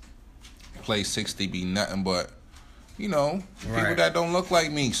 Play 60 be nothing but, you know, people that don't look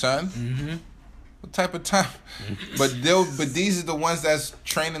like me, son. Mm-hmm. What type of time? But these are the ones that's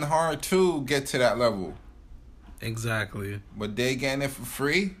training hard to get to that level. Exactly. But they getting it for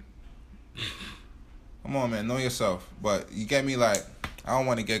free? Come on, man, know yourself. But you get me, like, I don't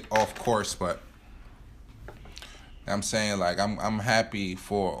want to get off course, but I'm saying, like, I'm happy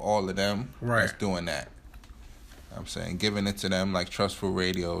for all of them that's doing that. I'm saying, giving it to them, like Trustful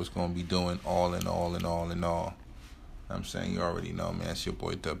Radio is going to be doing all in all. I'm saying, you already know, man. It's your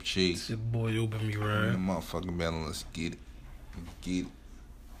boy Dub G. It's your boy Uber Me, right? The motherfucking man, let's get it.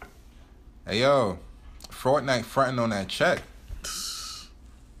 Hey, yo, Fortnite fronting on that check.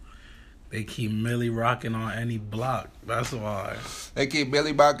 They keep Millie rocking on any block. That's why. They keep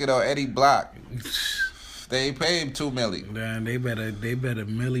Millie rocking on any block. They ain't pay him $2 million. Man, they better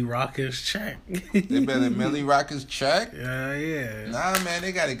Millie rock his check. They better Millie rock his check. Yeah. Nah, man,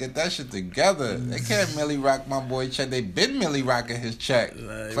 they gotta get that shit together. They can't Millie rock my boy check. They been Millie rocking his check.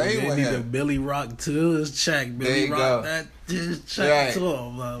 Play they with need him. to Millie rock too his check. There Millie you rock go. that his check Right. to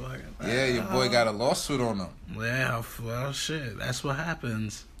him, motherfucker. Yeah, your boy got a lawsuit on him. Yeah, well, shit. That's what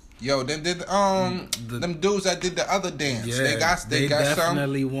happens. Yo, them dudes that did the other dance. Yeah, they got some.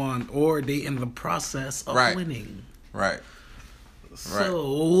 definitely won, or they in the process of Right. winning. Right.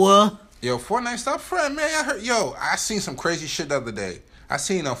 So, Yo, Fortnite, stop fretting, man. I seen some crazy shit the other day. I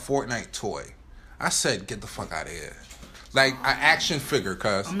seen a Fortnite toy. I said, get the fuck out of here. Like, an action figure,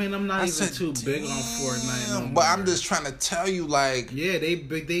 cuz. I mean, I'm not even too big on Fortnite no more. But I'm just trying to tell you, like... Yeah, they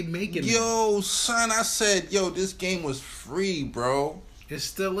making it. Yo, son, I said, this game was free, bro. It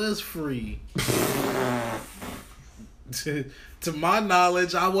still is free. To my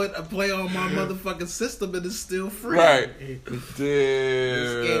knowledge, I went to play on my motherfucking system and it's still free. Right. It's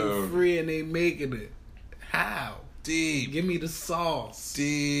Damn. getting free and they making it. How? Deep. Give me the sauce.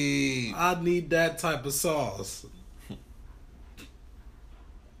 Deep. I need that type of sauce.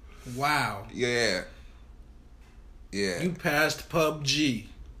 Wow. Yeah. Yeah. You passed PUBG.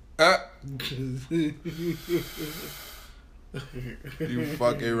 You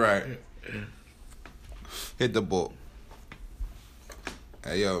fucking right. Hit the book.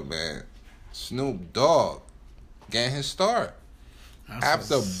 Hey, yo, man. Snoop Dogg getting his start.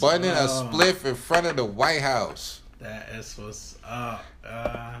 After bunning a spliff in front of the White House. That is what's up.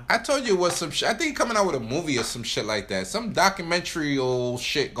 I told you it was some shit. I think he coming out with a movie or some shit like that. Some documentary old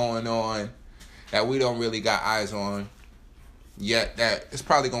shit going on that we don't really got eyes on yet. That it's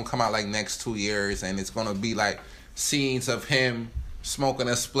probably going to come out like next 2 years. And it's going to be like scenes of him smoking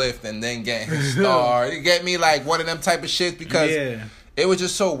a spliff and then getting his star. You get me? Like one of them type of shit because it was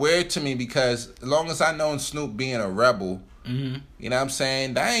just so weird to me because as long as I known Snoop being a rebel, you know what I'm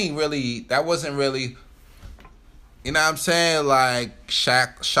saying? That wasn't really, you know what I'm saying? Like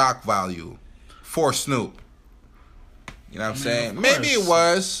shock value for Snoop. You know what I'm saying? Maybe it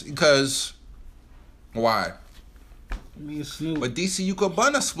was because, why? I mean, Snoop. But DC, you could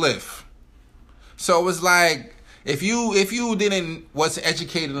bun a spliff. So it was like, if you wasn't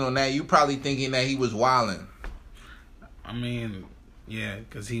educated on that, you probably thinking that he was wilding. I mean, yeah,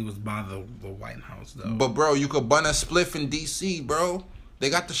 because he was by the White House, though. But, bro, you could bun a spliff in D.C., bro. They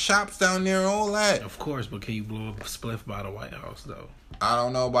got the shops down there and all that. Of course, but can you blow up a spliff by the White House, though? I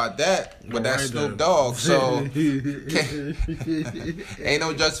don't know about that, but that's Right, Snoop Dogg, so ain't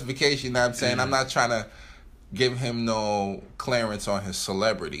no justification, you know what I'm saying? I'm not trying to give him no clearance on his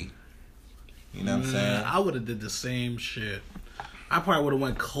celebrity. You know what I'm saying? I would have did the same shit. I probably would have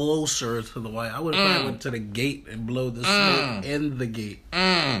went closer to the White. I would have probably went to the gate and blow the smoke in the gate.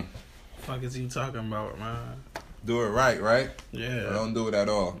 Fuck is he talking about, man? Do it right? Yeah. Or don't do it at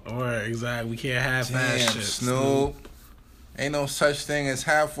all. Alright, exactly. We can't have that Damn, shit. Snoop. Ain't no such thing as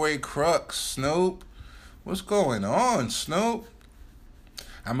halfway crooks, Snoop. What's going on, Snoop?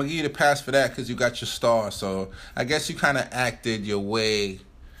 I'm going to give you the pass for that because you got your star. So I guess you kind of acted your way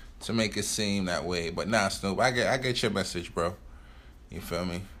to make it seem that way. But nah, Snoop, I get your message, bro. You feel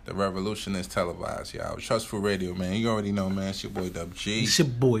me? The revolution is televised, y'all. Trustful Radio, man. You already know, man. It's your boy WG. It's your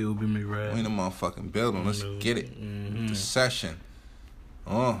boy, Ubi McRae. We in the motherfucking building. Let's get it. The session.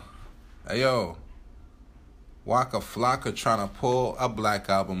 Hey, yo. Waka Flocka trying to pull a Black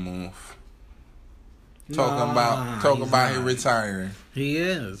Album move. Talking about him retiring. He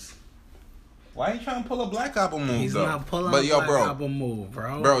is. Why you trying to pull a Black Album move, He's though? not pulling but a yo, Black bro, Album move,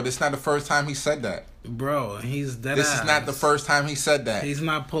 bro. Bro, this is not the first time he said that. Bro, he's dead This is not the first time he said that. He's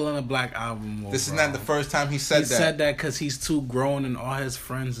not pulling a Black Album move, This is bro. not the first time he said that. He said that because he's too grown and all his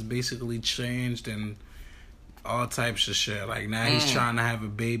friends basically changed and all types of shit. Like, now he's trying to have a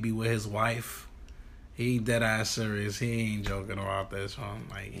baby with his wife. He dead ass serious. He ain't joking about this one.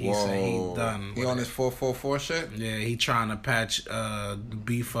 Like, he said he done. He on his 444 shit? Yeah, he trying to patch the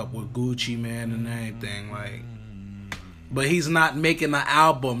beef up with Gucci Man and everything. Like, but he's not making an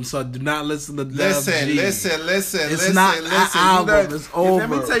album, so do not listen to Listen. It's not an album. It's over. Let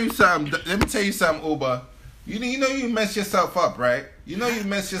me tell you something, Uber. You know you mess yourself up, right?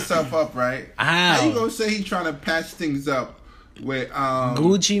 How you gonna say he trying to patch things up with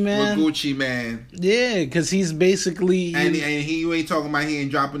Gucci Man? With Gucci Man. Yeah, because he's basically And you ain't talking about he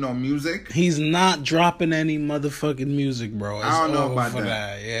ain't dropping no music. He's not dropping any motherfucking music, bro. It's I don't know over about for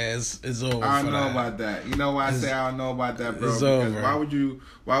that. Yeah, it's over. I don't for know that. about that. You know why I say I don't know about that, bro? It's Because over.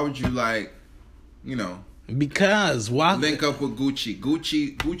 why would you like, you know? Because why? Link up with Gucci.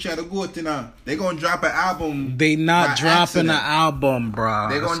 Gucci had a good thing now. They gonna drop an album. They not by dropping accident. an album, bro.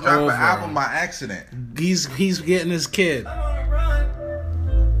 They gonna It's drop over. an album by accident. He's getting his kid. I'm on the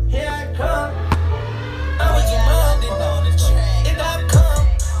run. Here I come. I was demanding on the track. If I come,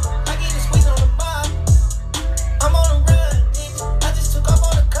 I get a squeeze on the bar. I'm on the run, bitch. I just took off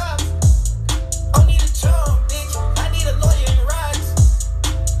on the cops. I don't need a charm, bitch. I need a lawyer and rides.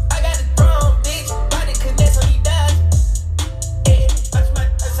 I got a drum, bitch. Body connect so he dies. Hey, touch my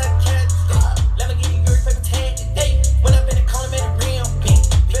outside cat. Lamborghini, your paper tag today. Went up in the corner, made a rim, bitch.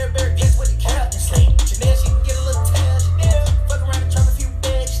 Very, guess what the captain say? Chanel, she can get a little tail. Chanel, fuck around and drop a few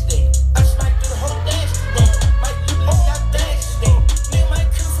bags today. I just might do the whole dash today. Might do the y'all dash today. Nigga might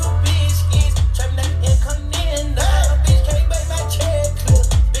come for bitch skins. Trapping at the Incontinental. Bitch can't make my check clear.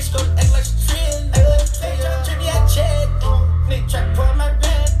 Bitch go act like she trend. Say y'all trippy, I check. Nigga trap for my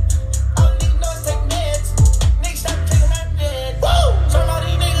rent. All niggas know it's take meds. Nigga stop taking my bed. Woo! Turn all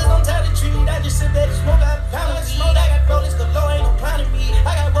these niggas on top of the tree. I just sit back and smoke out a pound of smoke. I got rollers galore, ain't no clowning me.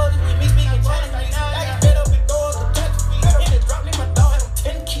 I got rollers with me speaking Chinese right now. I got fed up with doors, the touch me. In the drop, nigga, my dog had a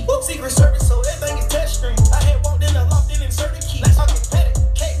 10 key. Secret service, so everything is touch screen. I had walked in the loft, then inserted key. Let's talk petty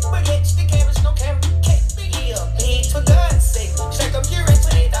cake, but bitch, the cameras, no camera cake. Biggie up, bitch, for God's sake. Stack up your wrist,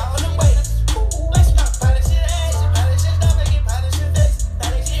 $20 them weight. Let's not polish your ass, polish your stomach, and polish your face.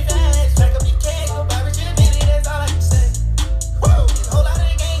 Polish your face, stack up your cash, go buy rich in a minute, that's all I can say. Woo! There's a whole lot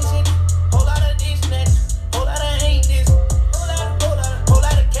of gang shit, whole lot of this and that, whole lot of ain't this, whole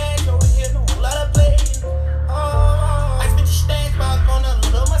lot of cash over here, no whole lot of play. Oh, I spent the stash box on a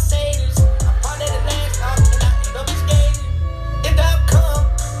little Mercedes. I parked at the last stop and I end up escaping. If that come,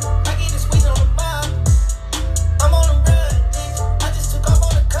 I get a squeeze on the bar. I'm on the run, bitch. I just took off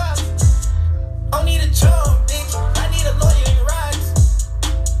on the cops. I don't need a charm, bitch. I need a lawyer and rides.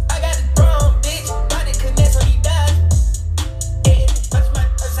 I got a drum, bitch. Body connect so he dies. Yeah, touch my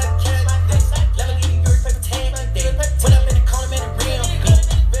outside cat. Lamborghini, your paper tag. Went up in the corner, made a rim.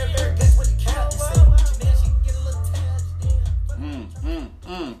 Very, guess what the captain say? Chanel, she can get a little tail.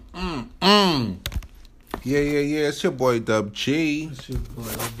 Yeah. It's your boy Dub G. Shit, boy,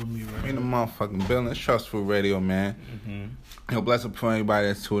 over me right In the motherfucking building. It's Trustful Radio, man. Yo, bless up for anybody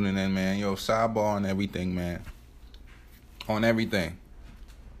that's tuning in, man. Yo, sidebar on everything, man. On everything.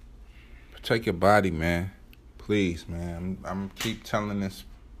 Protect your body, man. Please, man. I'm keep telling this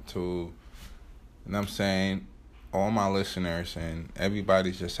to, you know what I'm saying, all my listeners, and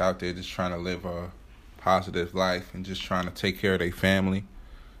everybody's just out there just trying to live a positive life and just trying to take care of their family.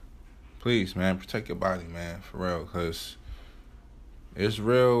 Please, man, protect your body, man, for real, because there's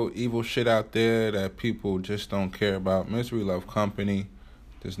real evil shit out there that people just don't care about. Misery love company.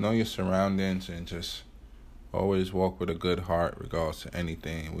 Just know your surroundings and just always walk with a good heart regardless of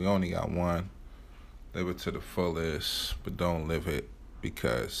anything. We only got one. Live it to the fullest, but don't live it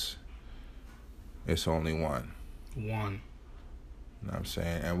because it's only one. One. You know what I'm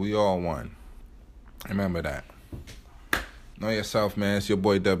saying? And we all one. Remember that. Know yourself, man. It's your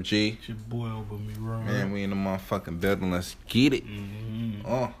boy Dub G. It's your boy over me right. Man, we in the motherfucking building. Let's get it.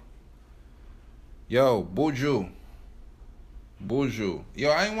 Yo, Buju. Yo,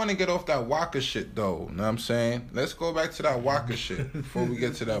 I ain't want to get off that Waka shit, though. Know what I'm saying? Let's go back to that Waka shit before we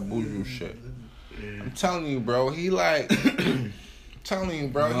get to that Buju shit. I'm telling you, bro. He like... telling you,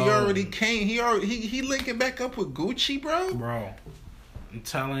 bro. No. He already came. He linking back up with Gucci, bro. Bro, I'm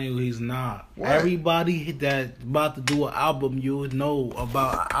telling you, he's not. What? Everybody that about to do an album, you would know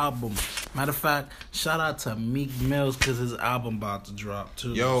about an album. Matter of fact, shout out to Meek Mills because his album about to drop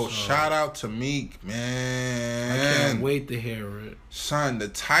too. Yo, so shout out to Meek, man. I can't wait to hear it. Son, the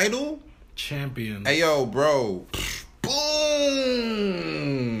title? Champion. Hey, yo, bro.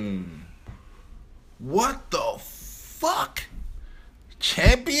 Boom. What the fuck?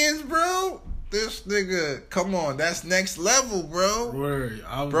 Champions, bro? This nigga, come on, that's next level, bro. Word.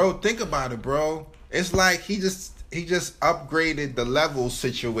 Bro, think about it, bro. It's like he just upgraded the level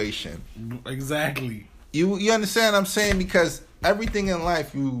situation. Exactly. You understand what I'm saying? Because everything in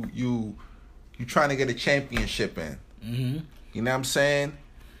life you trying to get a championship in. Mm-hmm. You know what I'm saying?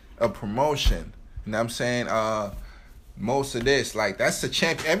 A promotion. You know what I'm saying? Most of this, like, that's a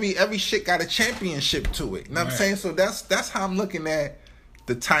champ. Every shit got a championship to it. You know what I'm saying? So that's how I'm looking at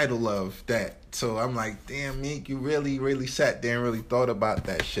the title of that. So I'm like, damn, Meek, you really, really sat there and really thought about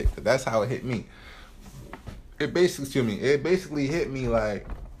that shit. 'Cause that's how it hit me. It basically hit me like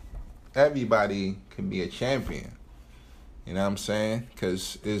everybody can be a champion. You know what I'm saying?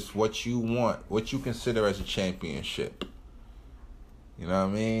 Because it's what you want, what you consider as a championship. You know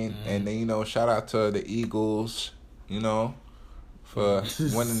what I mean? Mm-hmm. And then, you know, shout out to the Eagles, you know, for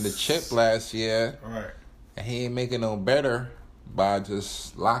winning the chip last year. Right. And he ain't making no better by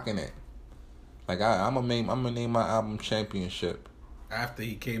just locking it. Like I'm gonna name my album Championship. After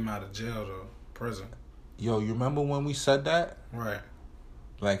he came out of jail though, prison. Yo, you remember when we said that? Right.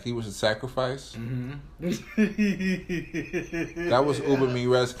 Like he was a sacrifice? Mm-hmm. That was Uber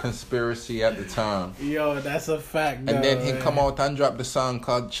Mirez conspiracy at the time. Yo, that's a fact. And though, then he man. come out and drop the song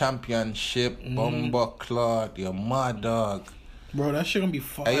called Championship. Bumba Claude, your mad dog. Bro, that shit gonna be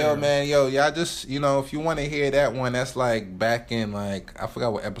fire. Hey, yo, man, y'all just, if you want to hear that one, that's like back in, like, I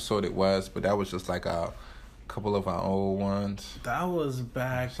forgot what episode it was, but that was just like a couple of our old ones. That was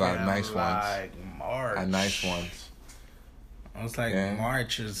back like in nice ones. like March. Nice ones. It was like Yeah.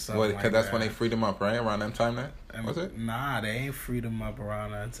 March or something. Well, like because that's that. when they freed him up, right? Around that time, then? Was it? Nah, they ain't freed him up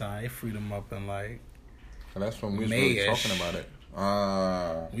around that time. They freed him up in like. That's when we was really May-ish. talking about it.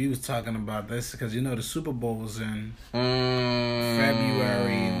 We was talking about this because the Super Bowl was in February.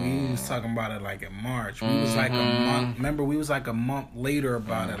 February. We was talking about it like in March. We was like a month. Remember, we was like a month later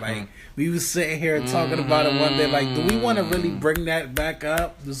about it. Like we was sitting here talking about it one day. Like, do we want to really bring that back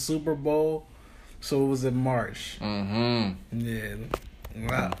up, the Super Bowl? So it was in March. Yeah.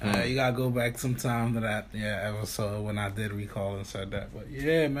 Well, you gotta go back sometime to that episode when I did recall and said that. But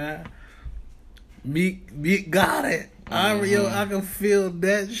yeah, man, Meek got it. I can feel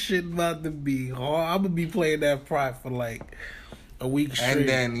that shit about to be hard. I'm gonna be playing that Pride for like a week straight. And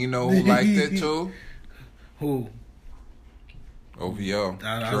then, who liked it too? Who? OVO.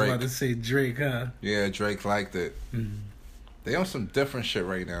 I was Drake. about to say Drake, huh? Yeah, Drake liked it. They on some different shit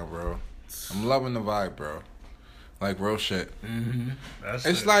right now, bro. I'm loving the vibe, bro. Like, real shit.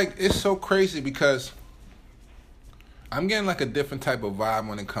 It's like, it's so crazy because I'm getting like a different type of vibe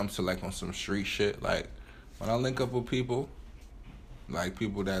when it comes to like on some street shit. Like, when I link up with people, like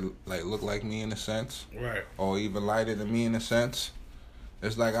people that like look like me in a sense, Right. or even lighter than me in a sense,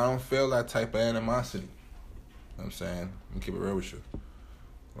 it's like I don't feel that type of animosity. You know what I'm saying? Let me keep it real with you.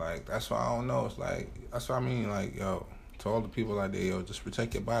 Like, that's why I don't know. It's like, that's what I mean. Like, yo, to all the people out there, yo, just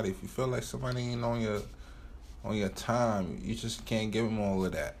protect your body. If you feel like somebody ain't on your time, you just can't give them all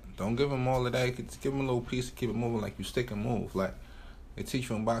of that. Don't give them all of that. You can just give them a little piece and keep it moving like you stick and move. Like, they teach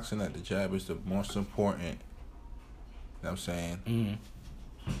you in boxing that the jab is the most important, you know what I'm saying,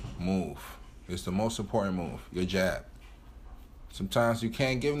 move. It's the most important move, your jab. Sometimes you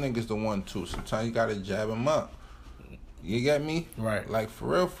can't give niggas the 1-2. Sometimes you gotta jab them up. You get me? Right. Like,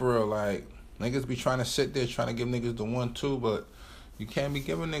 for real, like, niggas be trying to sit there trying to give niggas the 1-2, but you can't be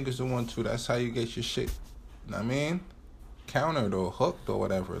giving niggas the 1-2. That's how you get your shit, you know what I mean? Countered or hooked or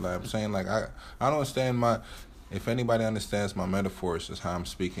whatever. Like, I'm saying, like, I don't understand if anybody understands my metaphors, is how I'm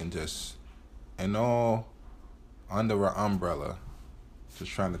speaking, just, and all under an umbrella,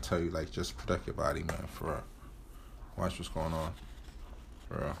 just trying to tell you, like, just protect your body, man, for real. Watch what's going on,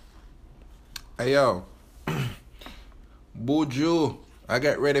 for real. Hey, yo, Buju, I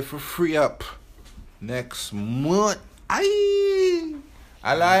got ready for Free Up next month. I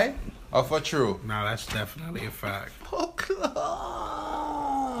lie or for true? Nah, that's definitely a fact.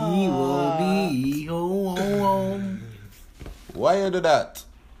 He will be home. Why you do that?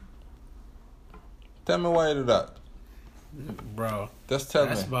 Tell me why you do that. Bro, Just tell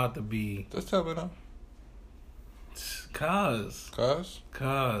that's me. about to be. Just tell me now. Cuz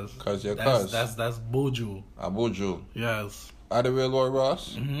your that's cuz. that's Buju. Abuju. Yes. Are the real Lord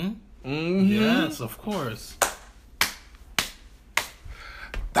Ross? Yes, of course.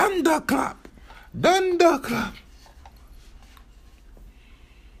 Thunderclap.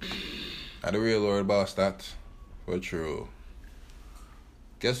 Are the real Lord Boss, that's for true.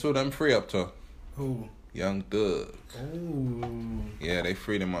 Guess who them free up to? Who? Young Thug. Ooh. Yeah, they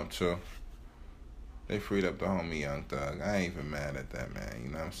freed him up too. They freed up the homie Young Thug. I ain't even mad at that, man.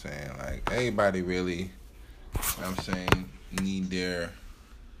 You know what I'm saying? Like, everybody really, you know what I'm saying, need their...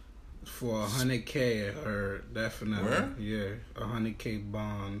 For 100K, I heard, definitely. Where? Yeah, 100K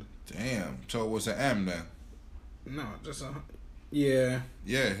bond. Damn. So it was an M then? No, just a... Yeah.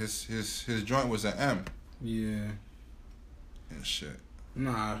 Yeah, his joint was an M. Yeah. And shit.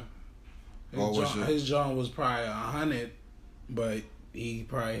 Nah. What was it? His joint was probably 100, but he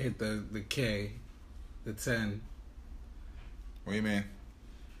probably hit the K, the 10. What do you mean?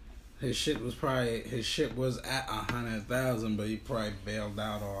 His shit was at 100,000, but he probably bailed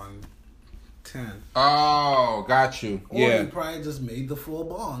out on 10. Oh, got you. Or Yeah. he probably just made the full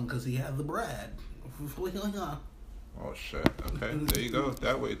bond because he had the bread. Oh, shit. Okay, there you go.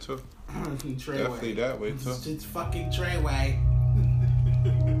 That way, too. Definitely that way, too. It's fucking Treyway.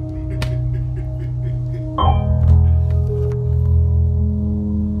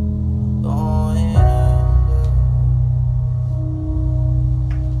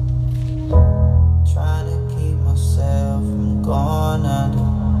 Trying to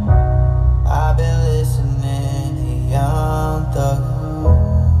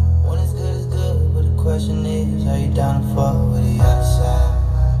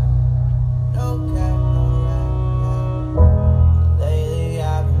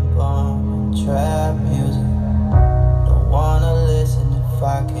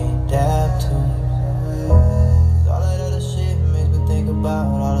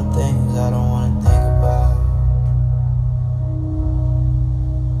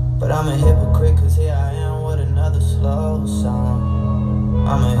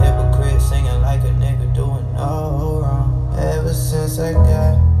I'm a hypocrite, singing like a nigga doing no wrong. Ever since I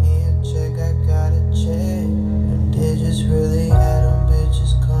got me a check, I got a check. Them digits really had them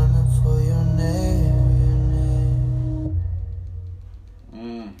bitches coming for your name.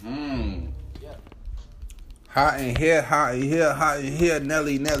 Hot in here, hot in here, hot in here.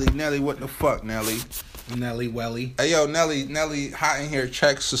 Nelly, what the fuck, Nelly? Nelly Welly. Hey, yo, Nelly, hot in here.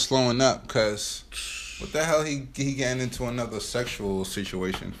 Checks are slowing up, cause what the hell he getting into another sexual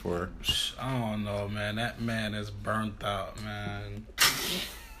situation for? I don't know, man. That man is burnt out, man.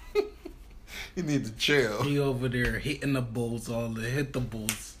 You need to chill. He over there hitting the bulls, all the hit the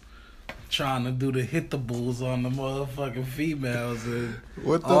bulls, trying to do the hit the bulls on the motherfucking females, and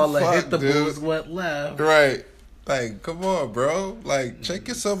What the all fuck, the hit the dude? bulls went left. Right. Like, come on, bro. Like, check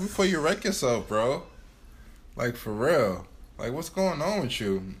yourself before you wreck yourself, bro. Like, for real. Like, what's going on with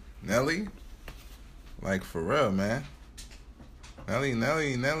you, Nelly? Like, for real, man. Nelly.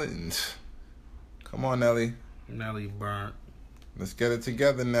 Come on, Nelly. Nelly burnt. Let's get it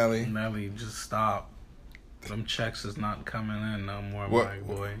together, Nelly. Nelly, just stop. Them checks is not coming in no more, What? my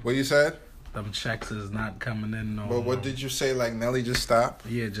boy. What you said? Them checks is not coming in no more. But what did you say? Like, Nelly, just stop?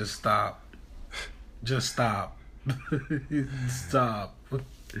 Yeah, just stop. Just stop. Stop.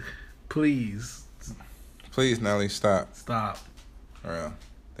 Please. Please, Nelly, stop. Stop. For real.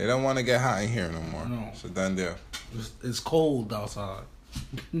 They don't want to get hot in here no more. No. It's a done deal. It's cold outside.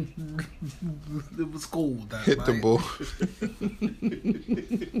 It was cold that Hit night. the bull.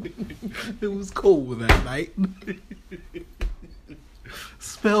 It was cold that night.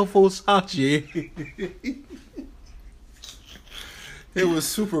 Spell Versace. It was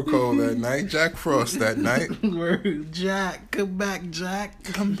super cold that night. Jack Frost that night. Word, Jack, come back, Jack.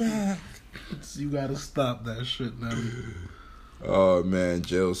 Come back. You gotta stop that shit now. Oh, man.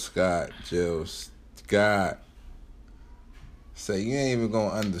 Jill Scott. Say, you ain't even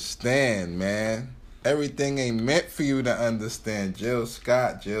gonna understand, man. Everything ain't meant for you to understand. Jill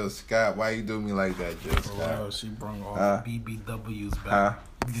Scott. Why you do me like that, Jill Scott? Wow, she brought all the BBWs Huh? back.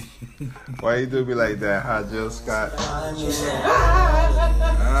 Why you do me like that, huh, Jill Scott? Huh?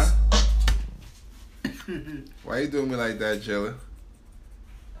 Why you do me like that, Jill?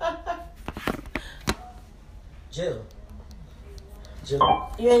 Jill.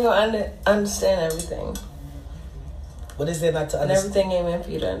 You ain't gonna understand everything. What is there not to And understand? everything ain't meant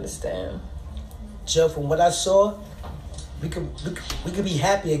for you to understand. Jill, from what I saw, we could be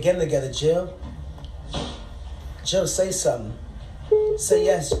happy again together, Jill. Jill, say something. Say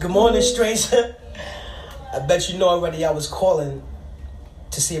yes. Good morning, stranger. I bet you know already I was calling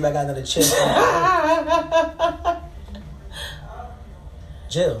to see if I got another chance.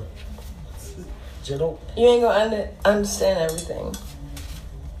 Jill, don't. You ain't gonna understand everything.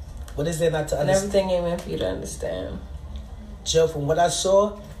 What is there not to And understand? everything ain't meant for you to understand. Jill, from what I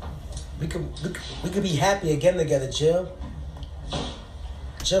saw, we could be happy again together, Jill.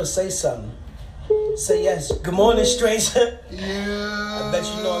 Jill, say something. Say yes. Good morning, stranger. Yeah. I bet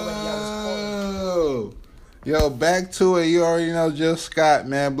you know already I was calling. Yo, back to it. You already know Jill Scott,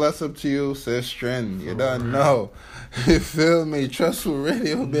 man. Bless up to you, sister. You don't know. You feel me? Trustful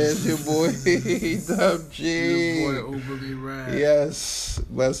Radio, man. It's your boy, Dub G. Your boy overly rad. Yes.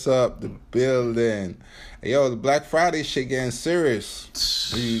 Bless up the building. Hey, yo, the Black Friday shit getting serious.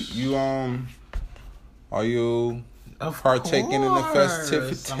 Are you partaking in the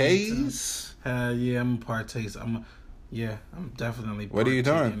festivities? Yeah, I'm partaking. I'm definitely. What are you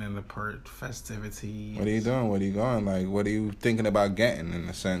doing? In the festivities. What are you doing? What are you going? Like, what are you thinking about getting, in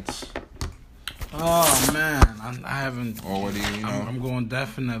a sense? Oh man, I haven't. Or what do you know? I'm going to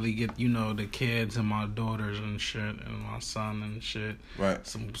definitely get the kids and my daughters and shit and my son and shit. Right.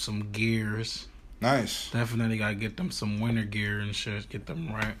 Some gears. Nice. Definitely gotta get them some winter gear and shit. Get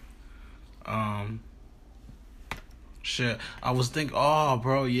them right. Shit. I was thinking,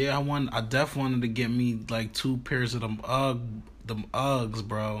 bro, yeah, I definitely wanted to get me like 2 pairs of them Uggs,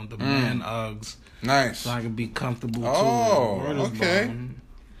 bro. The man Uggs. Nice. So I could be comfortable too. Oh, okay.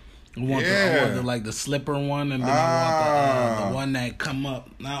 I want the slipper one, and then I want the one that come up,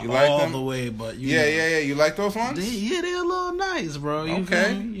 not You like all them? the way, but Yeah. You like those ones? they're a little nice, bro. You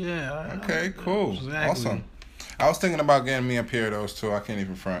Okay. feel me? Yeah. Okay, cool. Exactly. Awesome. I was thinking about getting me a pair of those too. I can't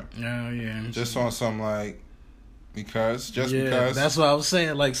even front. Yeah. Just on some because. That's what I was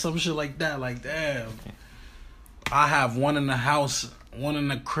saying. Like some shit like that. Like damn, I have one in the house, one in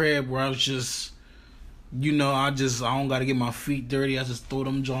the crib where I was just. I don't gotta get my feet dirty. I just throw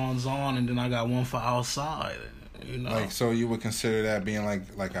them Johns on, and then I got one for outside. Like, so you would consider that being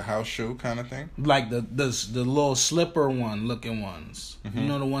like a house shoe kind of thing? Like the little slipper one looking ones. Mm-hmm. You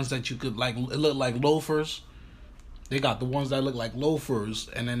know, the ones that you could it look like loafers. They got the ones that look like loafers,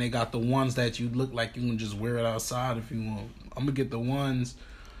 and then they got the ones that you look like you can just wear it outside if you want. I'm gonna get the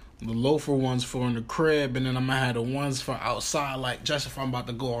loafer ones for in the crib, and then I'm gonna have the ones for outside, like just if I'm about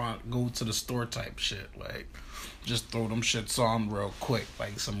to go to the store type shit. Like, just throw them shits on real quick,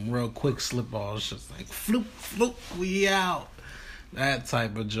 like some real quick slip-offs, just like floop, floop, we out. That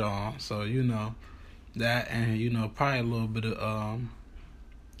type of jaw. So, you know, that, and, you know, probably a little bit of,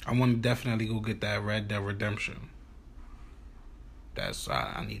 I want to definitely go get that Red Dead Redemption.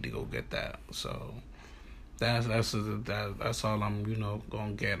 I need to go get that. So, that's all I'm, you know,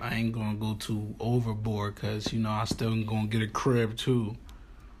 gonna get. I ain't gonna go too overboard, because, you know, I still gonna get a crib, too.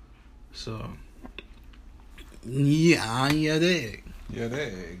 So, yeah, you dig. You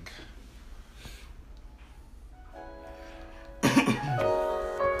dig.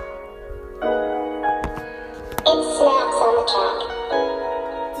 It's Snaps on the track.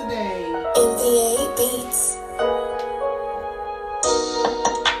 Today. NBA Beats.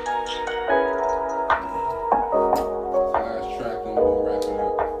 Last track, then we'll wrap it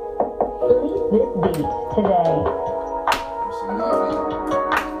up. Release this beat today. Some love you.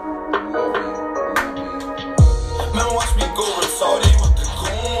 Man, watch me go retarded with the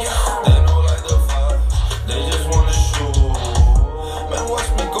goons. They know like the vibe. They just wanna shoot. Man, watch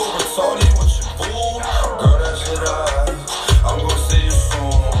me go retarded with your boo. Girl, that shit I'm gonna see you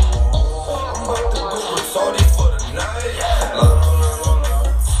soon. I'm about to go retarded for the night. La, la, la, la, la.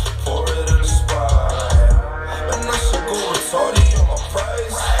 Pour it in the spot. Man, I should go retarded on my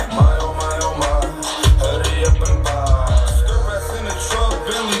price. My, oh my, oh my. Hurry up and buy. Skirt rats in the truck.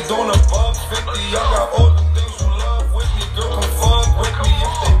 Bentley doing above 50. I got all the things you love with me. Girl, come fuck with me.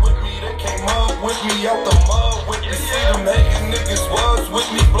 If they with me, they came up with me. Out the mud with me. See them hating niggas was with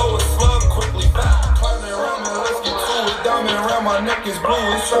me. Blow a slug quickly. Climbing around and let's get to it. Diamond around my neck is blue.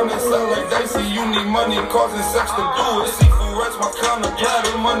 It's trying to sound like dicey. You need money, causing sex to do it. Seafood rights, my kind of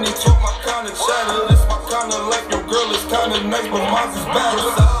platter. Money talk, my kind of chatter. This my kind of life. Your girl is kind of nice, but mine's is bad.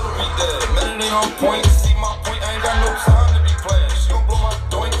 Salary dead. Man, it ain't on point. See my point. I ain't got no time to be playing. She gon' blow my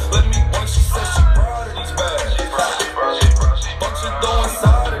doink. Let me boink. She said she proud of these bags. Bunch of dough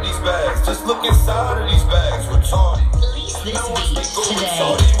inside of these bags. Just look inside of these bags. Retarded. Release this beat today.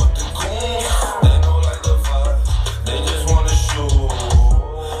 Retarded with the goons. They know like the vibe. They just wanna shoot.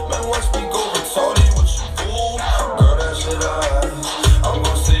 Man, watch me go retarded with your boo. Girl, that shit I'm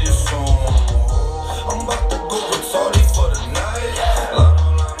gonna see you soon. I'm about to go retarded for the night. La, la,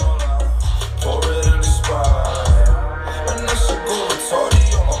 la, la, la. Pour it in the spot. Man, I should go retarded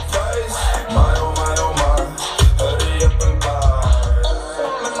on my price. My, oh my, oh my. Hurry up and buy.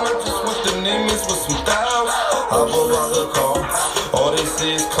 Man, I just went to Neiman's with some thoughts. Hop around the car. All they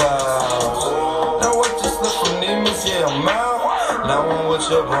see is clouds. Now I just left from Neiman's, yeah, I'm out. Now I'm with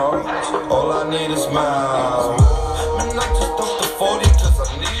your bro. All I need is miles. Man, I just dumped the 40 cause I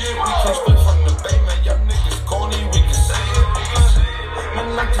need it. We came straight from the bay, man. Y'all niggas corny, we can see it.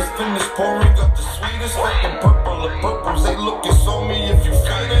 Man, I just finished pouring up the sweetest fucking purple of purples. They looking so me if you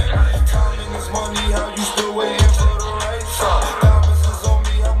feel it. Timing is money, how you still waiting for the right shot? Diamonds is on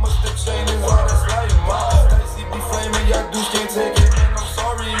me, how much the chain is on this light, ma. Dicey be flaming, y'all dudes can't take it, man. I'm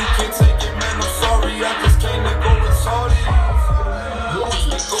sorry, you can't take it, man. I'm sorry, I just came to go retarded.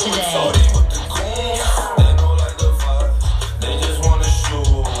 Beat today. Retarded with the goons. They know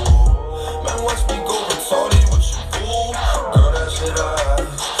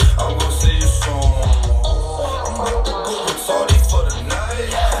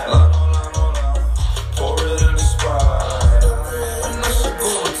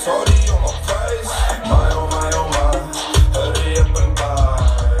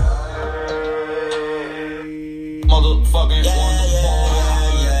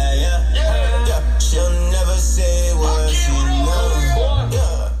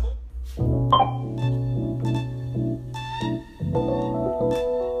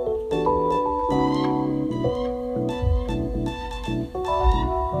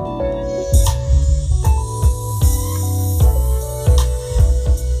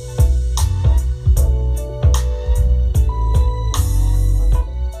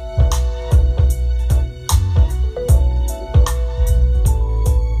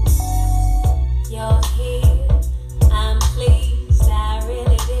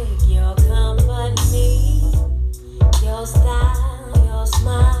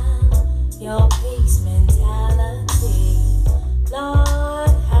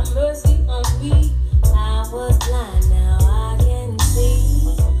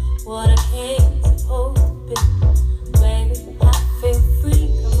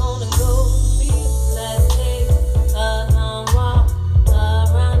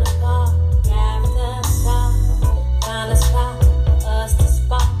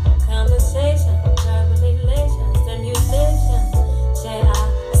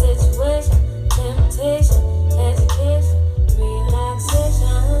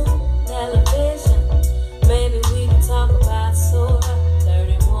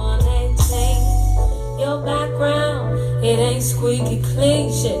ain't squeaky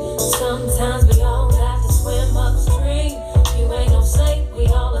clean shit. Sometimes we all got to swim upstream. You ain't no saint, we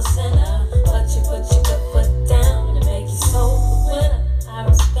all a sinner. But you put your good foot down and make your soul the winner. I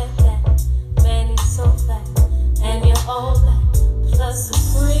respect that. Man, you're so fat. And you're all that. Plus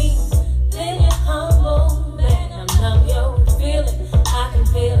supreme. Then you're humble. Man, I'm numb, yo, feeling. I can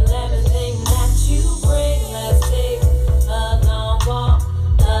feel everything that you bring. Let's take a long walk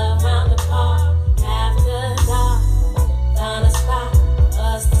around the park after dark. Find a spot for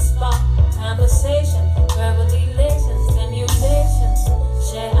us to spark conversation, verbal elations, stimulations.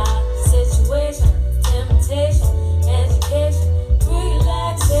 Share our situation, temptation, education,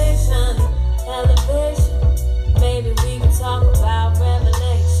 relaxation, elevation. Maybe we can talk about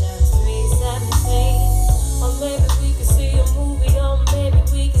Revelations 3:17. Or maybe we could see a movie, or maybe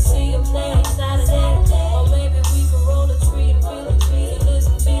we could see a play on Saturday. Or maybe we could roll a tree and feel the trees and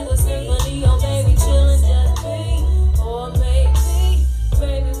listen to the symphony. Or maybe chill and just be. Or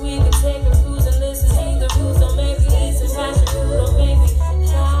maybe we could take a cruise and listen to the roots. Or maybe eat some passion fruit. Or maybe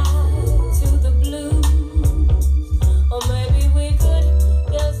fly to the blues. Or maybe we could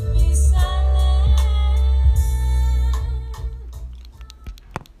just be silent.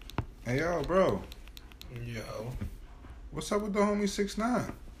 Hey, yo, bro. Yo. What's up with the homie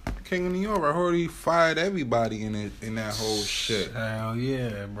 6ix9ine? King of New York. I heard he fired everybody in that whole shit. Hell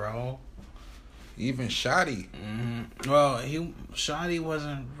yeah, bro. Even Shotty. Well, Shotty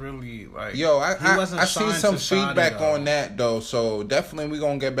wasn't really like. Yo, I wasn't seen signed some to Shotty, feedback though. on that though, so definitely we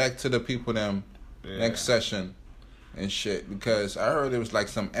gonna get back to the people them next session and shit, because I heard there was like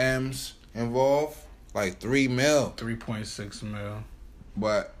some M's involved, like 3 mil, 3.6 mil.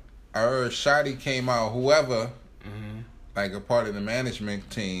 but I heard Shotty came out, whoever, like a part of the management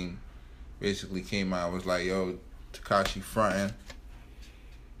team, basically came out and was like, yo, Tekashi fronting.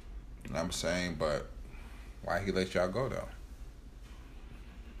 And I'm saying, but why he let y'all go though?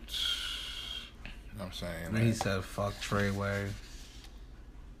 You know what I'm saying? And he said, fuck Treyway.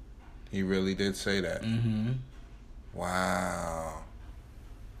 He really did say that. Wow.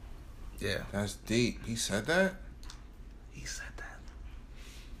 Yeah. That's deep. He said that? He said that.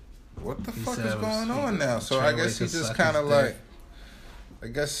 What the He fuck said is it was- going on now? So I Treyway guess he could just suck kind of his like, dick. I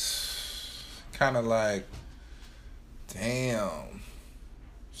guess, kind of like, damn.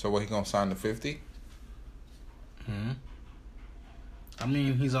 So what, he gonna sign to 50? I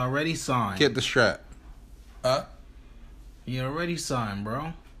mean, he's already signed. Get the strap. Huh? He already signed,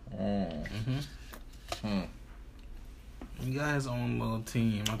 bro. He got his own little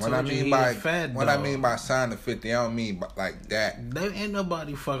team. What I mean by I mean by sign to 50, I don't mean like that. There ain't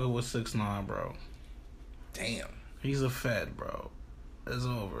nobody fucking with 6ix9ine, bro. Damn. He's a Fed, bro. It's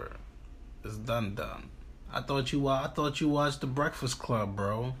over. It's done. I thought you watched The Breakfast Club,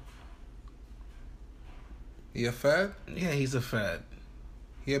 bro. He a Fed? Yeah, he's a Fed.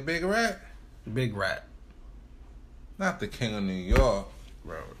 He a big rat? Big rat. Not the king of New York.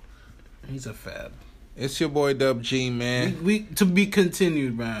 Bro. He's a Fed. It's your boy Dub G, man. We to be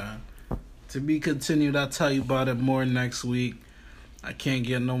continued, man. To be continued. I'll tell you about it more next week. I can't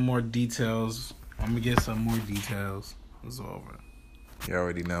get no more details. I'm gonna get some more details. It's over. You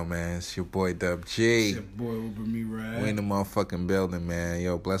already know, man. It's your boy Dub G. It's your boy Uber Me Rad. We in the motherfucking building, man.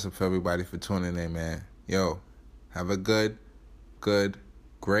 Yo, bless up for everybody for tuning in, man. Yo, have a good,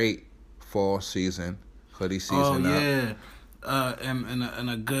 great fall season, hoodie season. Yeah. And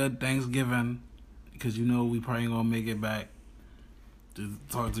a good Thanksgiving, because you know we probably ain't gonna make it back to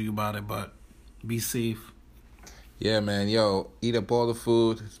talk to you about it, but be safe. Yeah, man. Yo, eat up all the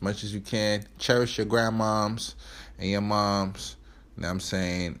food as much as you can. Cherish your grandmoms and your moms. You know what I'm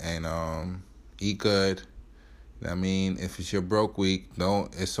saying? And eat good. You know what I mean? If it's your broke week,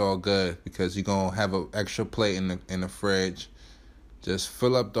 it's all good, because you're going to have an extra plate in the fridge. Just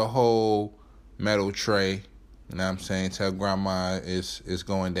fill up the whole metal tray. You know what I'm saying? Tell grandma is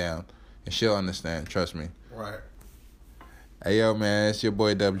going down. And she'll understand. Trust me. Right. Hey, yo, man. It's your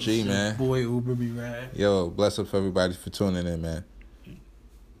boy Dub G, man. Boy Uber Me Rad. Yo, bless up for everybody for tuning in, man.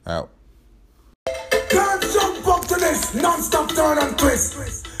 Out. Can't jump up to this non-stop turn and twist.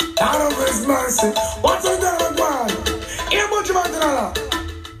 Out of his mercy. What's in there, man? Here, much of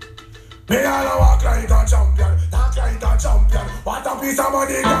me all walk like a champion, talk like a champion. What a piece of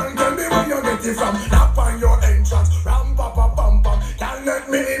money, girl, tell me where you get it from. Knock on your entrance, ram pa pa pam pam. Can't let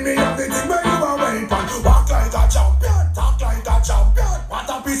me in, me have the thing where you a weapon. Walk like a champion, talk like a champion. What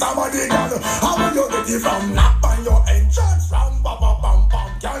a piece of money, girl, how will you get it from? Knock on your entrance, ram pa pa pam pam.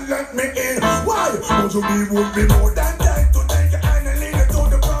 Can't let me in, why? Would you would be more than dead to take your hand and lead you to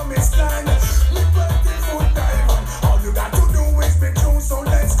the promised land. Me 20-foot diamond, all you got to do is be true, so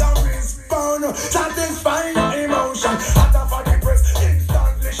let's go. Satisfy your emotion.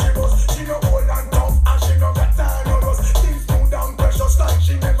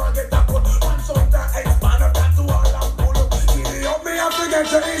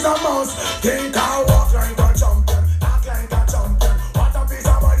 is a must. Think I walk like a champion, act like a champion. What a piece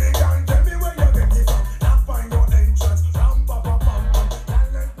of body can tell me where you get it from. Not find your entrance, ram pa pa pam pam.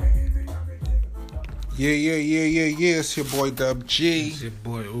 Can't let me easy everything. Yeah. It's your boy Dub G. It's your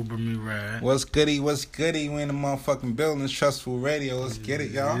boy Uber Me Ride. What's goody? We in the motherfucking building. It's Trustful Radio. Let's get it,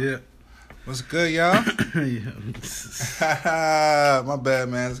 y'all. Yeah. What's good, y'all? Yeah. My bad,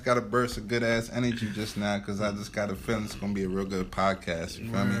 man. Just got a burst of good ass energy just now because I just got a feeling it's gonna be a real good podcast. You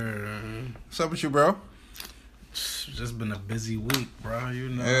feel me? What's up with you, bro? Just been a busy week, bro. You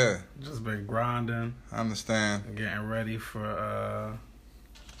know. Yeah. Just been grinding. I understand. Getting ready for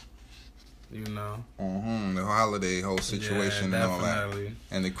you know. The holiday whole situation and all that.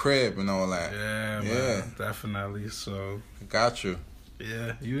 And the crib and all that. Yeah, man. Definitely. So. Got you.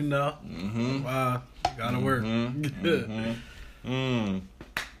 Yeah, you know. Gotta work. Man,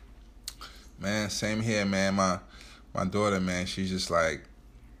 same here, man. My daughter, man, she's just like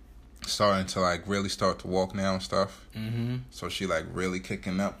starting to like really start to walk now and stuff. So she like really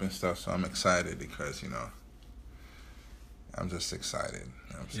kicking up and stuff. So I'm excited because, you know, I'm just excited.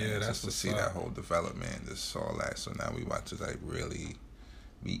 You know what I'm saying? Yeah, that's just to see that whole development, just all that. So now we about to like really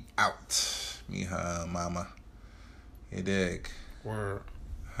be out. Me, her, mama. You dig? Word.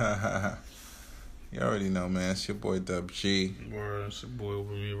 You already know, man. It's your boy Dub G. Word. It's your boy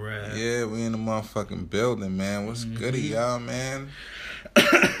Over Me Rad. Yeah, we in the motherfucking building, man. What's goody, y'all, man?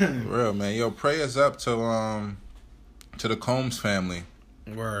 For real, man. Yo, prayers up to the Combs family.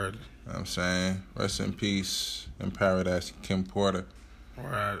 Word. You know what I'm saying? Rest in peace in paradise, Kim Porter.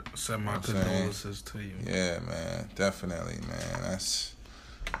 Right. Send my condolences to you. Yeah, man. Definitely, man. That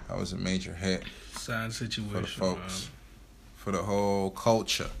was a major hit. Sad situation, for the folks. Man. For the whole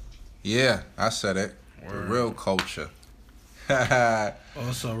culture. Yeah, I said it. Word. The real culture.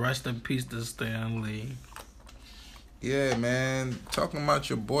 Also, rest in peace to Stan Lee. Yeah, man. Talking about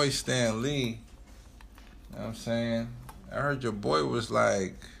your boy Stan Lee. You know what I'm saying? I heard your boy was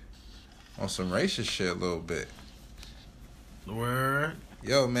like on some racist shit a little bit. Word.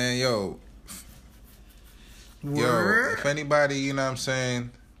 Yo, man, yo. Word. Yo, if anybody, you know what I'm saying,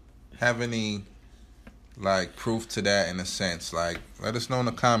 have any like proof to that in a sense, like let us know in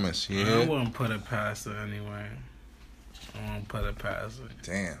the comments. You hear? I wouldn't put it past it anyway. I won't put it past it.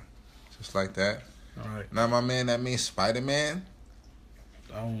 Damn. Just like that. Alright. Now my man, that means Spider-Man.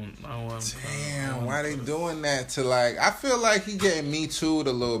 I won't. Damn, why they doing that to like? I feel like he getting Me Too'd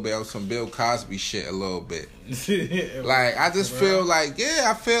a little bit on some Bill Cosby shit a little bit. Like I just feel like,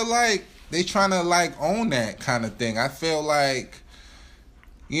 I feel like they trying to like own that kind of thing. I feel like,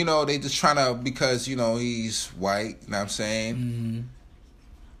 you know, they just trying to, because, you know, he's white, you know what I'm saying?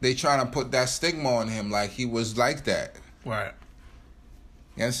 They trying to put that stigma on him like he was like that. Right.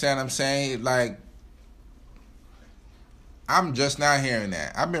 You understand what I'm saying? Like, I'm just not hearing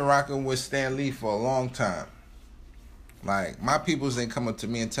that. I've been rocking with Stan Lee for a long time. Like, my peoples ain't come up to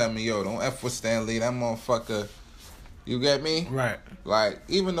me and tell me, yo, don't F with Stan Lee, that motherfucker. You get me? Right. Like,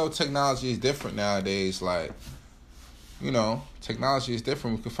 even though technology is different nowadays, like, you know, technology is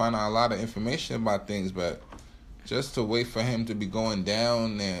different. We can find out a lot of information about things, but just to wait for him to be going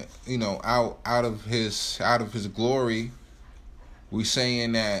down and, you know, out of his glory, we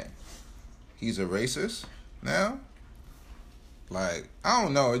saying that he's a racist now? Like, I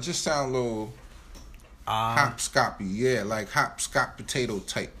don't know. It just sounds a little hopscotchy. Yeah, like hopscotch potato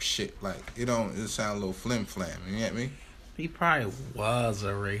type shit. Like, it sounds a little flim flam. You get me? He probably was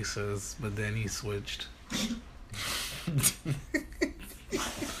a racist, but then he switched.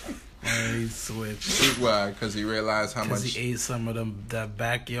 He switched. Why? Because he realized how much. Because he ate some of that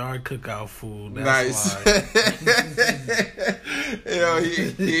backyard cookout food. That's nice. You know,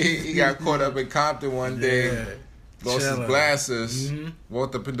 he got caught up in Compton one day. Yeah. Lost his glasses.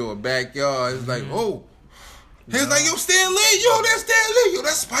 Walked up into a backyard. He's like, oh. He was like, yo, Stan Lee. Yo, that's Stan Lee. Yo,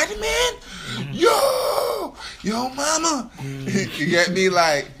 that's Spider-Man. Yo, mama. You get me?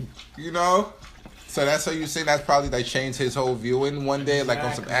 Like, you know? So that's how you say that's probably like changed his whole viewing one day, like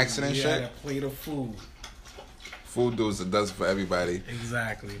on some accident shit. Yeah, plate of food. Food does it for everybody.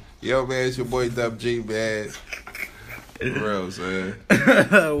 Exactly. Yo, man, it's your boy Dub G, man. For real, man.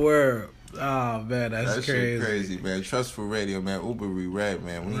 Word. Oh, man, that's that crazy. Shit crazy, man. Trustful Radio, man. Uber Red,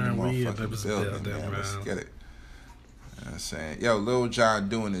 man. We in the motherfucking building, man. Let's get it. You know what I'm saying? Yo, Lil Jon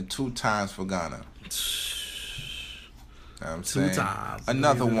doing it 2 times for Ghana. You know what I'm saying? 2 times.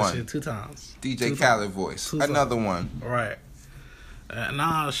 Another one. Shit 2 times. DJ Khaled voice. Another one. Right.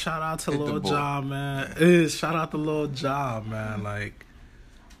 Shout out to Lil Jon, man. Shout out to Lil Jon, man. Like,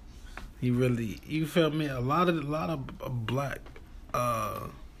 he really, you feel me? A lot of black,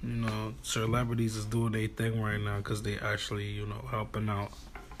 you know, celebrities is doing their thing right now because they actually, you know, helping out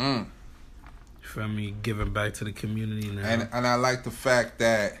You feel me? Giving back to the community now. And I like the fact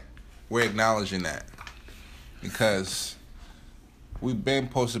that we're acknowledging that. Because we've been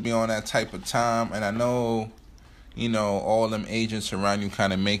supposed to be on that type of time. And I know, you know, all them agents around you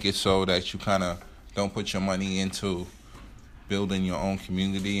kind of make it so that you kind of don't put your money into building your own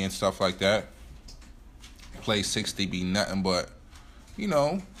community and stuff like that. Play 60 be nothing but, you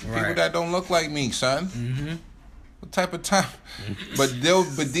know, people that don't look like me, son. Mm-hmm. What type of time? But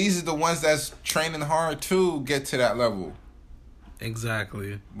these are the ones that's training hard to get to that level.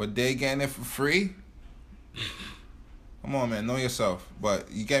 Exactly. But they getting it for free? Come on, man. Know yourself.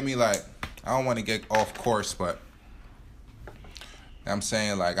 But you get me, like, I don't want to get off course, but I'm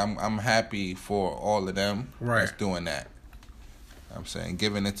saying, like, I'm happy for all of them that's doing that. I'm saying,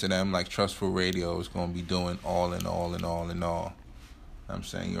 giving it to them, like Trustful Radio is going to be doing all in all and all and all. I'm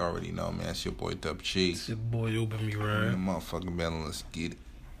saying, you already know, man. It's your boy Dub G. It's your boy Open Me Right. The motherfucking belly. Let's get it.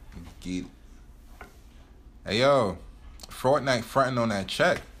 Get it. Hey, yo. Fortnite fronting on that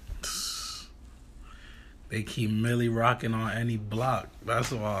check. They keep Millie rocking on any block.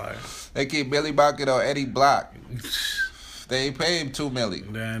 That's why. They keep Millie rocking on any block. They ain't pay him $2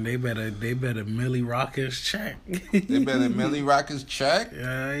 million. Man, they better Millie rock his check. They better Millie rock his check?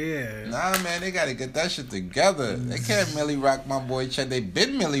 Yeah. Nah, man, they gotta get that shit together. They can't Millie rock my boy check. They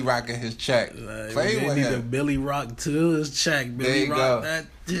been Millie rocking his check. Play with him. Millie rock to his check. Millie rock that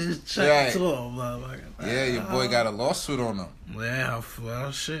his check to him. Yeah, your boy got a lawsuit on him. Yeah,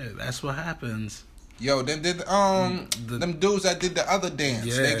 well, shit. That's what happens. Yo, then did them dudes that did the other dance.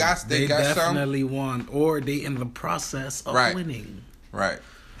 Yeah, they got definitely won, or they in the process of winning. Right.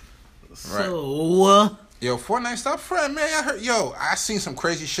 So, yo, Fortnite, stop fronting, man. I seen some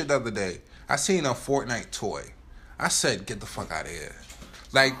crazy shit the other day. I seen a Fortnite toy. I said, get the fuck out of here.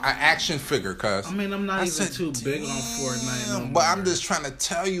 Like an action figure, cuz. I mean, I'm not too big on Fortnite no more. But I'm just trying to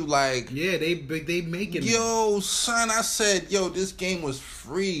tell you, like, yeah, they making yo, son, I said, yo, this game was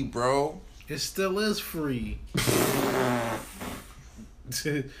free, bro. It still is free.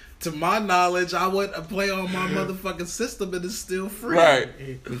 To my knowledge, I went to play on my motherfucking system and it's still free. Right.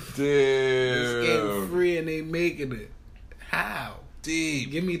 Damn. It's getting free and they making it. How?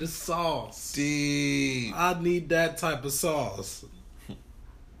 Deep. Give me the sauce. Deep. I need that type of sauce.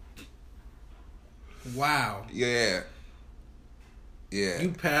 Wow. Yeah.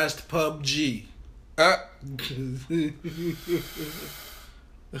 You passed PUBG.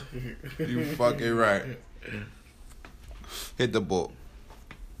 You fucking right. Hit the book.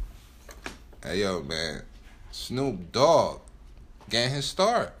 Hey, yo, man. Snoop Dogg getting his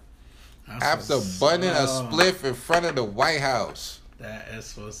start. After bunning a spliff in front of the White House. That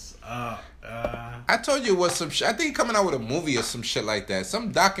is what's up. I told you it was some shit. I think he's coming out with a movie or some shit like that.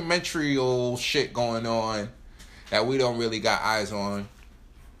 Some documentary old shit going on that we don't really got eyes on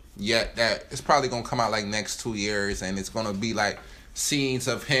yet. That it's probably going to come out like next 2 years. And it's going to be like scenes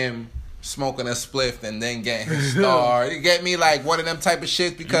of him smoking a spliff and then getting his star. You get me? Like one of them type of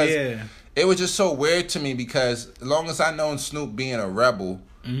shit because it was just so weird to me because as long as I known Snoop being a rebel,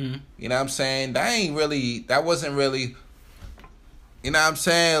 you know what I'm saying? That wasn't really, you know what I'm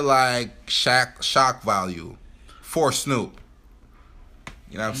saying? Like shock value for Snoop.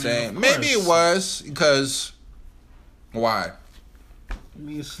 You know what I'm saying? Maybe it was because, why? I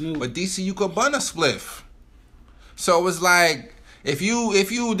mean, Snoop. But DC, you could bun a spliff. So it was like, if you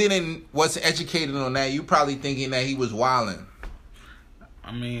wasn't educated on that, you probably thinking that he was wilding.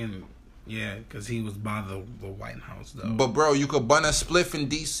 I mean, yeah, because he was by the White House, though. But, bro, you could bun a spliff in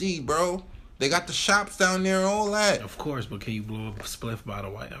D.C., bro. They got the shops down there and all that. Of course, but can you blow up a spliff by the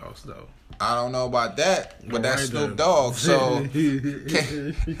White House, though? I don't know about that, but that's Snoop Dogg, so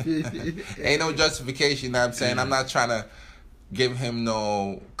ain't no justification, you know what I'm saying? I'm not trying to give him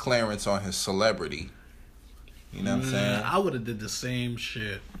no clearance on his celebrity. You know what I'm saying? I would have did the same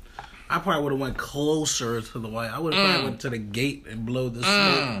shit. I probably would have went closer to the White. I would have probably went to the gate and blow the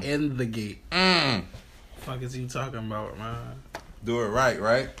smoke in the gate. The fuck is he talking about, man? Do it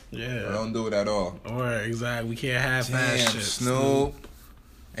right? Yeah. Or don't do it at all. Alright, exactly. We can't have that shit. Snoop.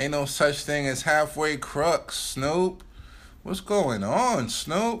 Ain't no such thing as halfway crooks, Snoop. What's going on,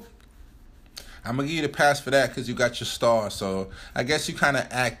 Snoop? I'm gonna give you the pass for that because you got your star. So I guess you kind of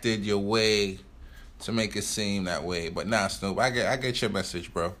acted your way to make it seem that way. But nah, Snoop, I get your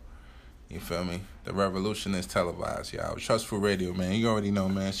message, bro. You feel me? The revolution is televised, y'all. Trustful Radio, man. You already know,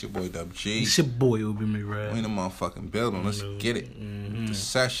 man. It's your boy Dub G. It's your boy Open Me Right. We in the motherfucking building. Let's get it. The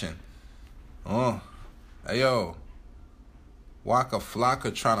session. Hey, yo. Waka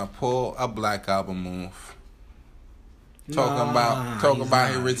Flocka trying to pull a Black Album move. Talking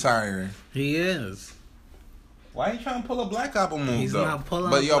about he retiring. He is. Why you trying to pull a Black album move? He's though? not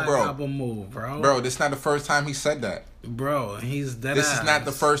pulling but a yo, Black bro, album move, bro. Bro, this is not the first time he said that. Bro, he's dead. This is not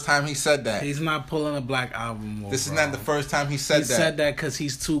the first time he said that. He's not pulling a Black album move. This is not the first time he said that. He said that because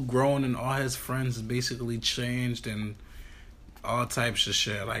he's too grown and all his friends basically changed and all types of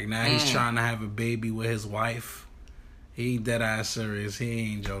shit. Like now he's trying to have a baby with his wife. He dead ass serious.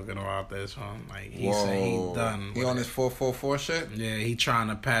 He ain't joking about this one. Like he said he's done. He on his 444 shit? Yeah, he trying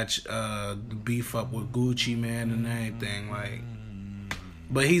to patch the beef up with Gucci Man and everything. Like,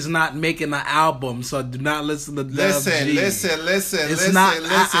 but he's not making an album, so do not listen to Dub G. Listen. It's not an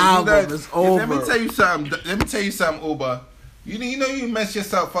album. It's over. Let me tell you something, Uber. You know you mess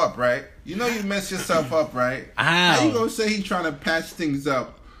yourself up, right? How you gonna say he trying to patch things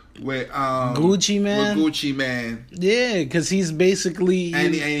up with Gucci Man? With Gucci Man. Yeah, because he's basically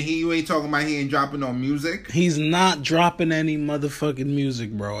and you ain't talking about he ain't dropping no music. He's not dropping any motherfucking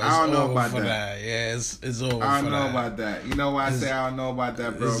music, bro. It's I don't know over about for that. Yeah, it's over. I don't for know that. about that. You know why I say I don't know about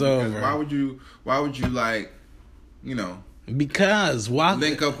that, bro? It's Because over. why would you like, you know? Because why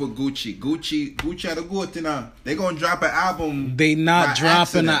link up with Gucci? Gucci had a good thing now. They gonna drop an album. They not by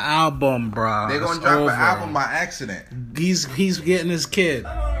dropping accident. an album, bro. They gonna It's drop over. an album by accident. He's getting his kid.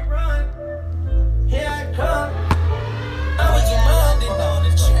 Here I come. I was demanding on the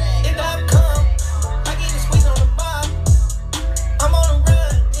track. If I come, I get a squeeze on the mob. I'm on the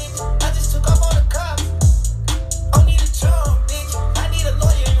run, bitch. I just took off on the cops. Don't need a charm, bitch. I need a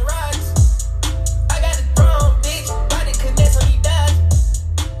lawyer and rides. I got a drum, bitch. Body connect so he dies.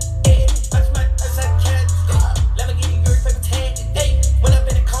 Yeah, touch my outside cat. Lamborghini, your paper tag today. Went up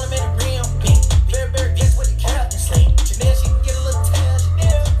in the corner, made a rim, bitch. Very, guess what the captain say? Chanel, she can get a little tail.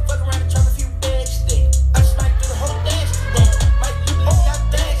 Chanel, fuck around and drop a few bags today. I just might do the whole dash today. Might do the y'all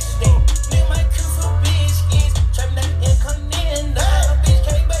dash today. Nigga might cook for biscuits. Trapping that Incontinental. Bitch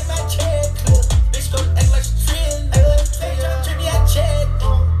can't make my check clear. Bitch go act like she thriller. Hey, y'all trippy, I check.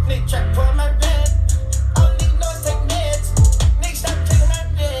 Nigga trap for my rent. All niggas know it's take meds. Nigga stop taking my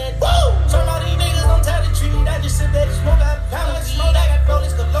bed. Woo! Turn all these niggas on top of the tree. I just sit back and smoke out a pound of smoke. I got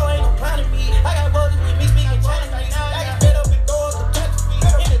rollers galore, ain't no clowning me. I got rollers with me speaking Chinese. I got fed up with doors, the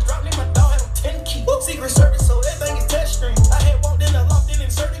country. In the drop, leave my dog had on 10 key. Secret service, so everything is touch screen. I had walked in the loft, then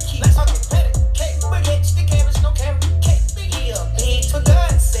insert the key. Let's talk petty cake, but yeah, stick cameras, no camera cake. Biggie up, bitch, for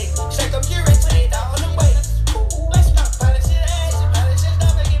God's sake. Shake up your wrist, $20 the way. Let's not polish your ass, polish your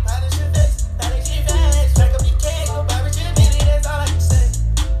stuff, make it polish your face. Polish your face, shake up your cash, go buy what you needed, that's all I can say.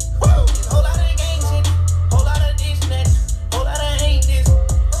 Woo! Whole lot of gang shit, whole lot of this and that, whole lot of hate this,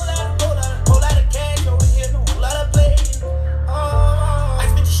 whole lot of cash over here, no whole lot of play. I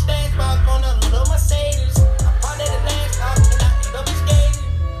spent the stash box on a little Mercedes. I parked at the last stop and I end up escaping.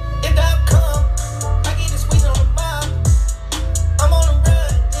 If that come, I get a squeeze on the mob. I'm on the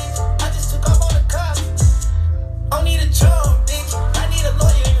run, bitch. I just took off on the cops. Don't need a charm, bitch. I need a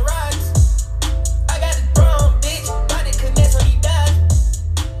lawyer and rides. I got a drum, bitch. Body connect so he dies.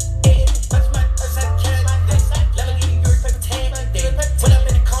 Yeah, touch my outside cat. Lamborghini, your paper tag. Went up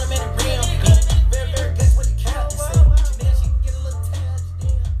in the corner, made a rim. Very, guess what the captain say? Chanel, she can get a little tail.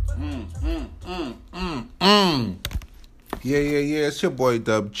 Yeah. It's your boy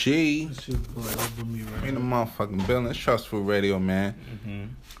Dub G. It's your boy over me, right? In the motherfucking building. It's Trustful Radio, man.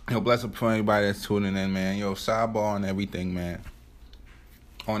 Yo, bless up for anybody that's tuning in, man. Yo, sidebar on everything, man.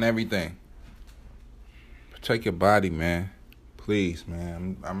 On everything. Protect your body, man. Please,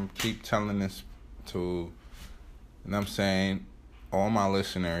 man. I'm keep telling this to, you know what I'm saying, all my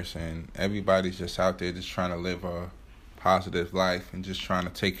listeners, and everybody's just out there just trying to live a positive life and just trying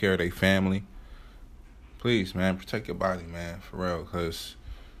to take care of their family. Please, man, protect your body, man, for real, because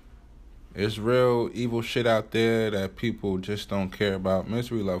there's real evil shit out there that people just don't care about.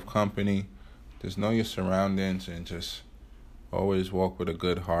 Misery love company. Just know your surroundings and just always walk with a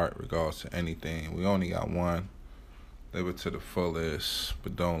good heart regardless to anything. We only got one. Live it to the fullest,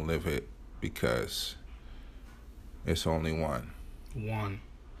 but don't live it because it's only one. One.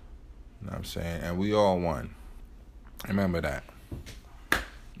 You know what I'm saying? And we all one. Remember that.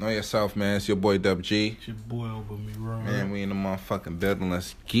 Know yourself, man. It's your boy Dub G. It's your boy over me, right? Man, we in the motherfucking building.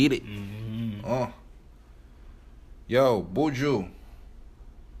 Let's get it. Yo, Buju.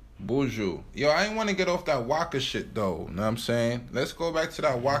 Yo, I ain't want to get off that Waka shit, though. Know what I'm saying? Let's go back to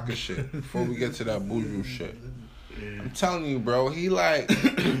that Waka shit before we get to that Buju shit. I'm telling you, bro. He like...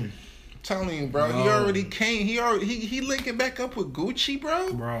 telling you, bro. No. He already came. He linking back up with Gucci,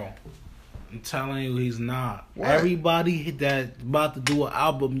 bro. Bro, I'm telling you, he's not. What? Everybody that about to do an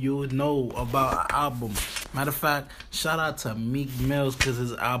album, you would know about an album. Matter of fact, shout out to Meek Mills because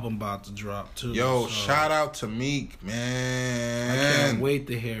his album about to drop too. Yo, so shout out to Meek, man. I can't wait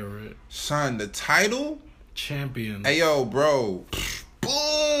to hear it. Son, the title Champions. Hey, yo, bro.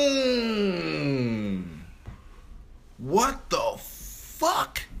 Boom. What the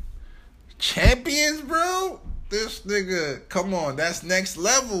fuck? Champions, bro? This nigga, come on, that's next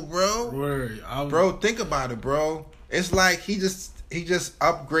level, bro. Word. Bro, think about it, bro. It's like he just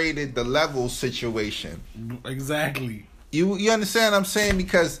upgraded the level situation. Exactly. You understand what I'm saying?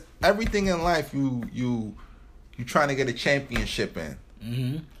 Because everything in life you trying to get a championship in.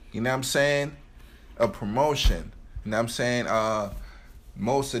 Mm-hmm. You know what I'm saying? A promotion. You know what I'm saying?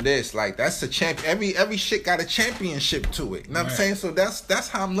 Most of this, like, that's a champ. Every shit got a championship to it. You know what I'm saying? So that's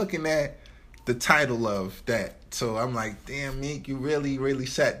how I'm looking at the title of that. So I'm like, damn, Meek, you really, really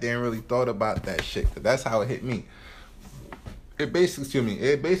sat there and really thought about that shit. 'Cause that's how it hit me. It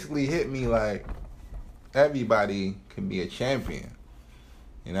basically hit me like everybody can be a champion.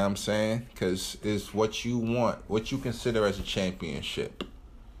 You know what I'm saying? Because it's what you want, what you consider as a championship.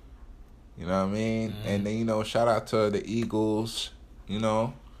 You know what I mean? Mm-hmm. And then, you know, shout out to the Eagles, you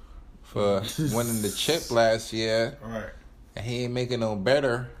know, for winning the chip last year. Right. And he ain't making no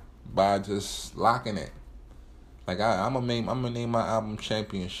better by just locking it. Like, I'm gonna name my album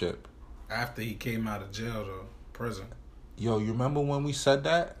Championship. After he came out of jail, though, prison. Yo, you remember when we said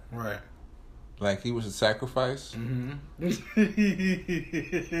that? Right. Like he was a sacrifice? Mm-hmm.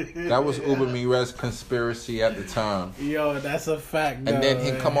 That was Uber Mirez conspiracy at the time. Yo, that's a fact, though, and then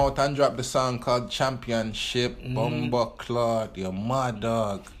he man. come out and drop the song called Championship. Bumba Claude, your mad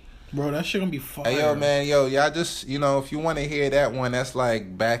dog. Bro, that shit gonna be fire. Hey, yo, man, y'all just, you know, if you want to hear that one, that's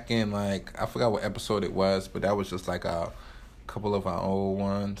like back in, like, I forgot what episode it was, but that was just like a couple of our old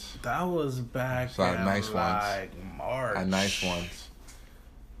ones. That was back like in nice like ones. March. Nice ones.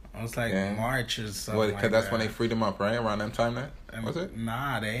 I was like March or something. What? Because like that's that. when they freed him up, right? Around that time, that was it?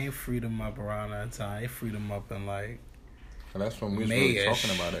 Nah, they ain't freed him up around that time. They freed him up in like. Well, that's when we was really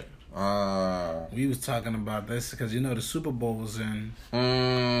talking about it. We was talking about this because, you know, the Super Bowl was in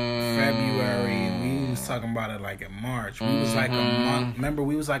February. We was talking about it like in March. We was like a month. Remember,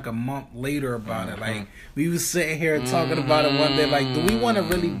 we was like a month later about it. Like, we was sitting here talking about it one day. Like, do we want to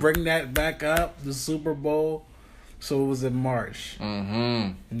really bring that back up, the Super Bowl? So it was in March.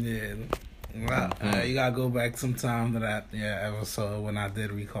 Yeah. Well, you gotta go back sometime to that episode when I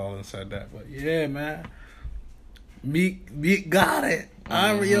did recall and said that. But yeah, man, Meek got it.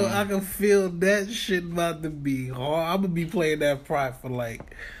 I can feel that shit about to be hard. I'm gonna be playing that Pride for like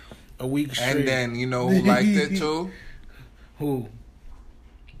a week straight. And then, you know who liked it too? Who?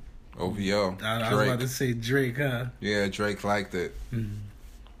 OVO. I was about to say Drake, huh? Yeah, Drake liked it.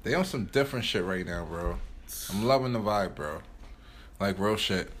 They on some different shit right now, bro. I'm loving the vibe, bro. Like, real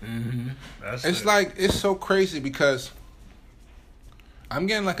shit. It's like, it's so crazy because I'm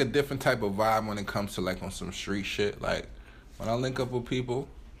getting like a different type of vibe when it comes to like on some street shit. Like, when I link up with people,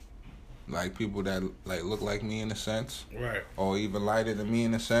 like people that like look like me in a sense, right, or even lighter than me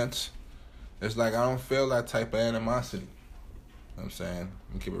in a sense, it's like I don't feel that type of animosity. You know what I'm saying?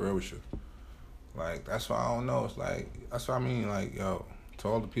 Let me keep it real with you. Like, that's why I don't know. It's like, that's what I mean. Like, yo, to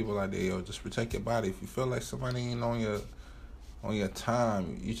all the people out there, yo, just protect your body. If you feel like somebody ain't on your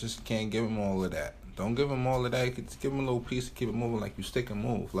time, you just can't give them all of that. Don't give them all of that. You could give them a little piece and keep it moving like you stick and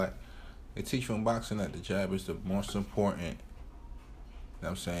move. Like, they teach you in boxing that the jab is the most important. You know what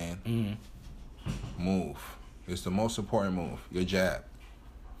I'm saying? Move. It's the most important move. Your jab.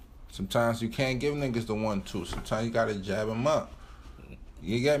 Sometimes you can't give niggas the 1-2. Sometimes you gotta jab them up.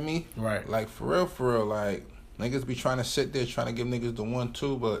 You get me? Right. Like, for real, like, niggas be trying to sit there trying to give niggas the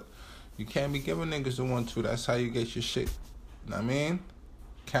 1-2, but you can't be giving niggas the 1-2. That's how you get your shit, you know what I mean?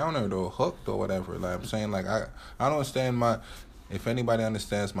 Countered or hooked or whatever. Like, I'm saying, like, I don't understand if anybody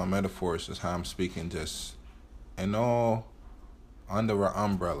understands my metaphors, is how I'm speaking, just, and all under an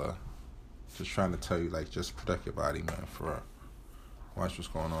umbrella, just trying to tell you, like, just protect your body, man, for real. Watch what's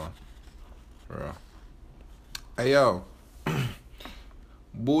going on, for real. Hey, yo,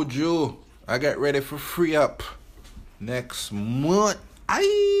 Buju, I got ready for Free Up next month.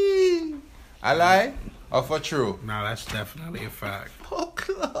 I lie or for true? Nah, that's definitely a fact.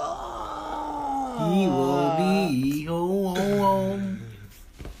 He will be home.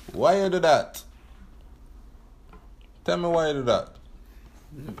 Why you do that? Tell me why you do that.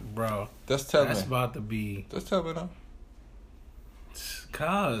 Bro, just tell me. That's about to be. Just tell me now.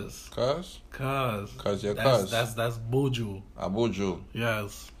 Cuz your cuz. That's Buju. Buju.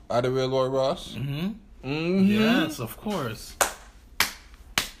 Yes. Are the real Lord Ross? Yes, of course.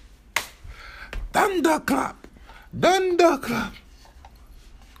 Thunderclap.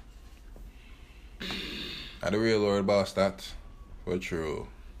 Are the real Lord Boss, that's for true.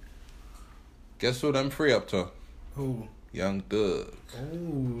 Guess who them free up to? Who? Young Thug.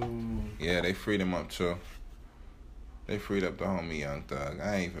 Ooh. Yeah, they freed him up too. They freed up the homie Young Thug.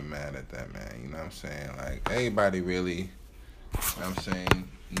 I ain't even mad at that, man. You know what I'm saying? Like, everybody really, you know what I'm saying,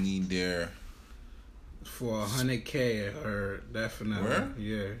 need their... For 100K, I heard, definitely. Where?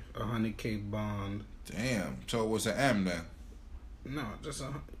 Yeah, 100K bond. Damn. So it was an M then? No, just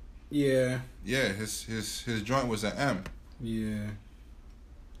a... Yeah. Yeah, his joint was an M. Yeah.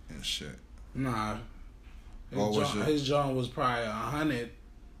 And shit. Nah. His joint was probably 100,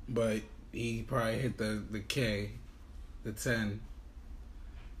 but he probably hit the K, the 10.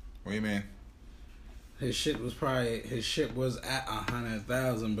 What do you mean? His shit was at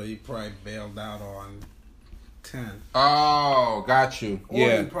 100,000, but he probably bailed out on 10. Oh, got you. Or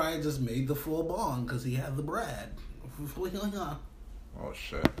he probably just made the full bond because he had the bread. Oh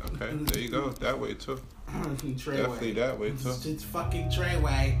shit. Okay, there you go. That way too. Definitely that way too. It's fucking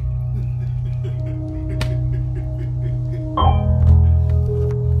Treyway.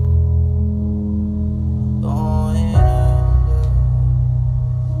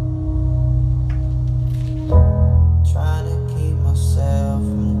 Trying to keep myself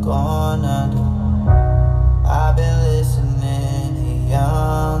from going under. I've been listening to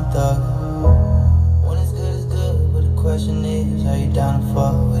Young Thug. When it's good, but the question is, are you down to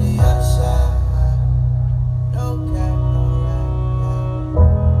fuck with the other side? No cap, no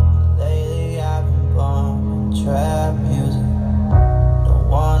rap. Lately I've been bumping trap music. Don't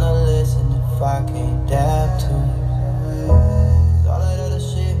wanna listen if I can't dab to it. 'Cause all that other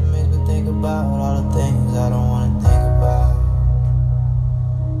shit makes me think about all the things I don't wanna think about.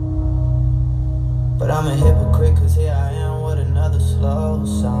 But I'm a hypocrite, 'cause here I am with another slow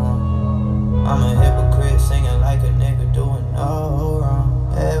song. I'm a hypocrite singing like a nigga doing no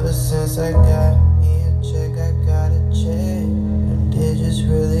wrong. Ever since I got me a check, I got a check. Them digits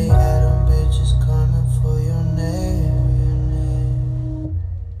really had them bitches coming for your name.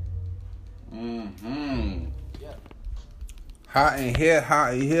 Hot in here,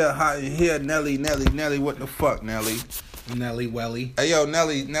 hot in here, hot in here. Nelly, what the fuck, Nelly? Nelly Welly. Hey, yo,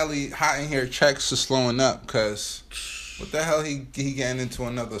 Nelly, hot in here. Checks are slowing up, cause what the hell he getting into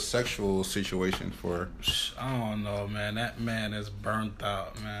another sexual situation for? I don't know, man. That man is burnt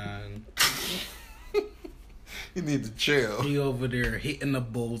out, man. He need to chill. He over there hitting the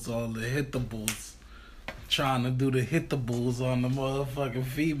bulls, all the hit the bulls, trying to do the hit the bulls on the motherfucking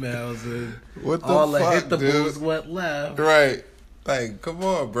females, and what the all fuck, the hit the dude? bulls went left. Right. Like, come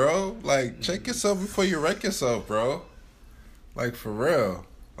on, bro. Like, check yourself before you wreck yourself, bro. Like, for real.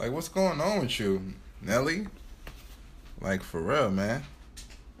 Like, what's going on with you, Nelly? Like, for real, man.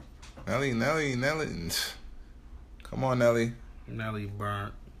 Nelly. Come on, Nelly. Nelly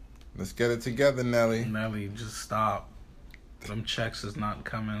burnt. Let's get it together, Nelly. Nelly, just stop. Them checks is not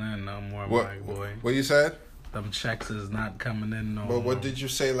coming in no more, my boy. What you said? Them checks is not coming in no more. But what did you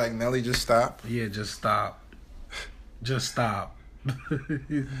say? Like, Nelly, just stop? Yeah, just stop. Just stop.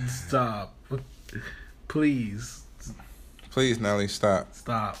 Stop. Please. Please, Nelly, stop.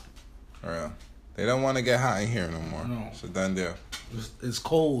 Stop. For real. They don't want to get hot in here no more. No. It's a done deal. It's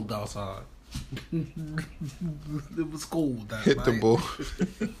cold outside. It was cold that Hit night. the bull.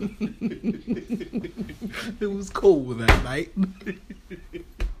 It was cold that night.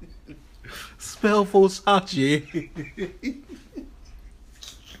 Spell Versace.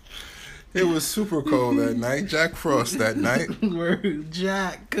 It was super cold that night. Jack Frost that night.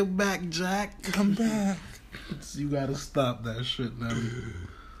 Jack, come back, Jack. Come back. You gotta stop that shit now.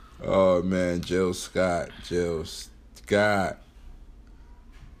 Oh, man. Jill Scott.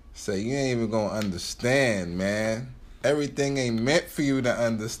 Say, you ain't even gonna understand, man. Everything ain't meant for you to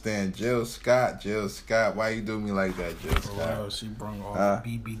understand. Jill Scott. Why you do me like that, Jill Scott? Wow, she brought all the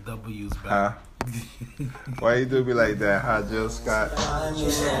BBWs back. Huh? Why you do me like that, huh, Jill Scott? Huh?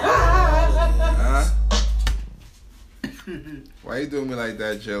 Why you do me like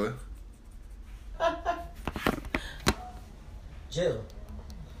that, Jill? Jill.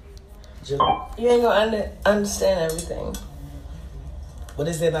 You ain't gonna understand everything. What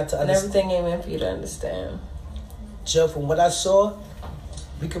is there not to And understand? everything ain't meant for you to understand. Jill, from what I saw,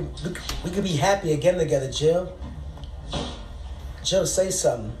 we could be happy again together, Jill. Jill, say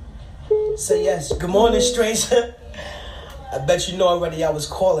something. Say yes. Good morning, stranger. I bet you know already I was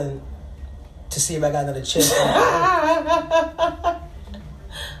calling to see if I got another chance.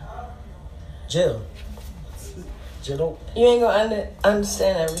 Jill, don't. You ain't gonna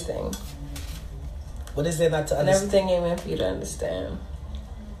understand everything. What is there not to And understand? everything ain't meant for you to understand.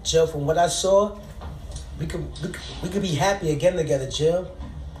 Jill, from what I saw, we could be happy again together, Jill.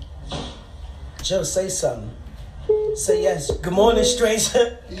 Jill, say something. Say yes. Good morning,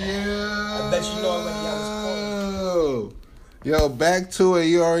 stranger. Yeah. I bet you know already I was calling. Yo, back to it.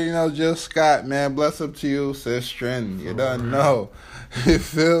 You already know Jill Scott, man. Bless up to you, sister. You don't know. You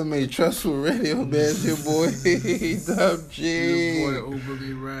feel me? Trustful Radio, man. It's your boy, Dub G. Your boy,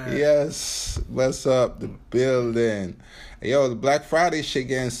 Overly Rad. Yes. Bless up the building. Yo, the Black Friday shit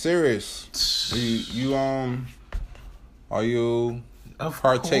getting serious. Are you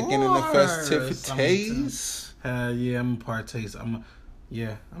partaking in the festivities? Yeah, I'm partaking.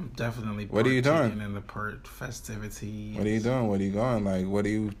 I'm definitely. What are you doing in the festivities? What are you doing? What are you going? Like, what are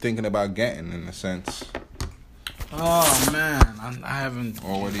you thinking about getting in a sense? Oh man, I haven't.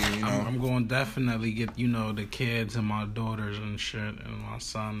 Or what do you know? I'm going to definitely get the kids and my daughters and shit and my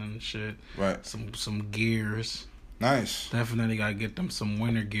son and shit. Right. Some gears. Nice. Definitely gotta get them some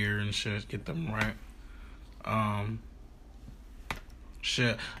winter gear and shit. Get them right.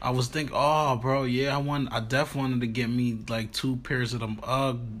 Shit. I was thinking, bro, yeah, I definitely wanted to get me like 2 pairs of them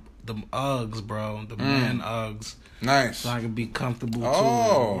Uggs, bro. The man Uggs. Nice. So I could be comfortable too.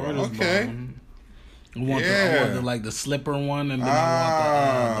 Okay. I want the slipper one, and then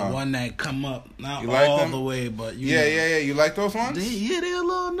I want the one that come up, not all the way, but yeah. You like those ones? They're a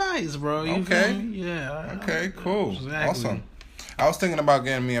little nice, bro. You feel me? Yeah. Okay, cool. Exactly. Awesome. I was thinking about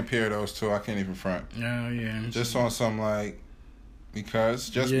getting me a pair of those too. I can't even front. Yeah. Just on some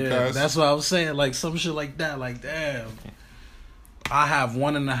because. That's what I was saying. Like some shit like that. Like damn. I have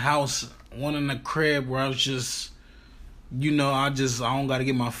one in the house, one in the crib where I was just. I don't gotta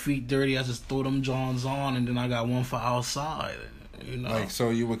get my feet dirty. I just throw them Johns on, and then I got one for outside. Like, so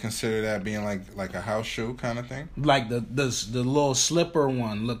you would consider that being like a house shoe kind of thing? Like the little slipper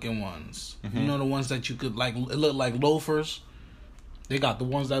looking ones. Mm-hmm. The ones that you could it look like loafers. They got the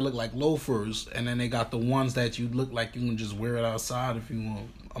ones that look like loafers, and then they got the ones that you look like you can just wear it outside if you want.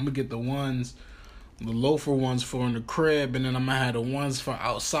 I'm gonna get the loafer ones for in the crib, and then I'm gonna have the ones for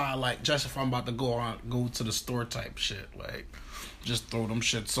outside, like just if I'm about to go to the store type shit, like just throw them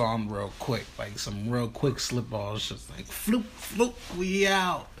shits on real quick, like some real quick slip-offs, just like floop, we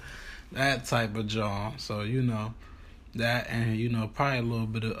out, that type of jaw. So that, and probably a little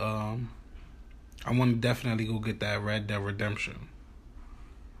bit of I want to definitely go get that Red Dead Redemption.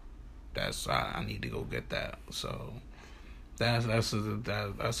 I need to go get that. So. That's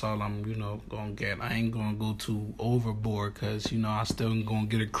all I'm gonna get. I ain't gonna go too overboard because I still gonna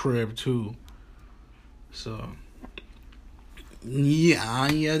get a crib too. So yeah,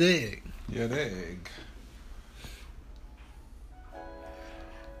 you dig. You dig.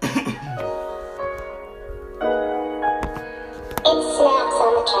 It's Snaps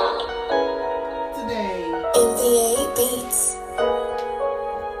on the track. Today. NBA Beats.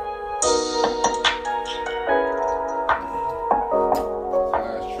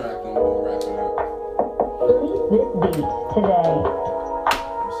 This beat today.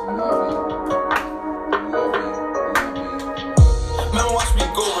 Man, watch me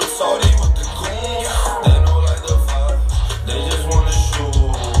go retarded with the goons. They know like the fire. They just wanna shoot.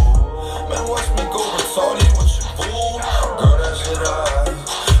 Man, watch me go retarded with your boo. Girl, that shit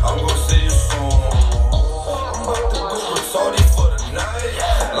I'm gonna see you soon. I'm about to go retarded for the night.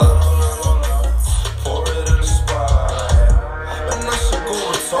 Pour it in the spot. Man, I should go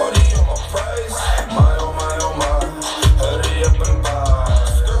retarded on my price. My oh my oh my. Hurry up and buy.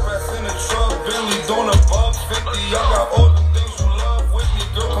 Skirt rats in the truck, Bentley doing a buck 50. I got all the things you love with me.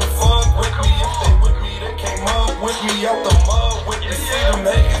 Girl, come fuck with me. If they with me, they came up with me out the mud with me. See them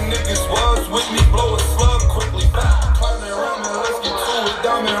hating niggas was with me. Blow a slug quickly. Climbing around me, let's get to it.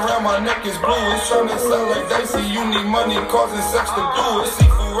 Diamond around my neck is blue. It's trying to sound like dicey. You need money, causing sex to do it.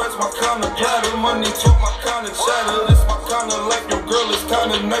 Seafood rest my kind of platter. Money talk my kind of chatter. This my kind of life. Your girl is kind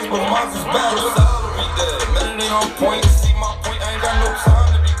of nice, but mine's is better. Salary dead. Minute on point. See my point. I ain't got no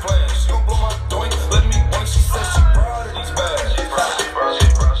time to be playing. She gon' blow my doink. Let me wink. She said she proud of these bags.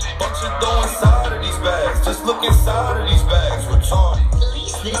 Bunch of dough inside of these bags. Just look inside of these bags. Retarded.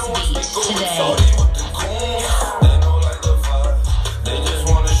 This beat today. With the goons. They know like the fire. They just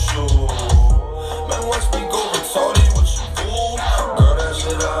wanna shoot. Man, watch me go retarded with your boo. Girl, that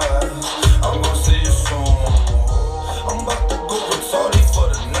shit I'm gonna see you soon. I'm about to go retarded for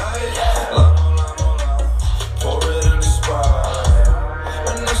the night. Pour it in the spot.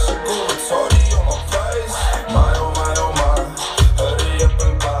 Man, I should go retarded on my price. My oh my oh my. Hurry up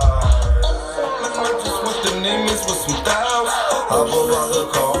and buy. Man, I just went to Neiman's with some thoughts. Hop around the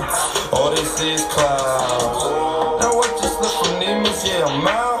car. All they see is clouds. Now I just left from Neiman's, yeah, I'm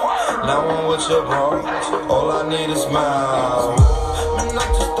out. Now I'm with your bro. All I need is miles. Man, I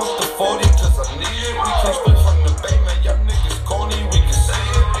just dumped the 40 cause I need it. We came straight from the bay, man. Y'all niggas corny, we can see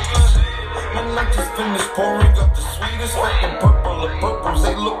it. Man, I I just finished pouring up the sweetest fucking purple of purples.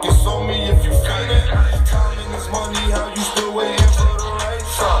 They looking so me if you feel it. Timing is money, how you still waiting for the right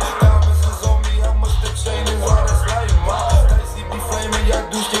time? Diamonds is on me, how much the chain is on this light, man. Dicey be flaming, y'all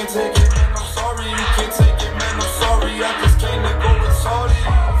dudes can't take it, man. I'm sorry, you can't take it, man. I'm sorry, I just came to go retarded.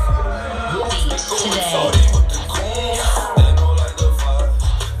 Retarded with the goons. They know like the vibe,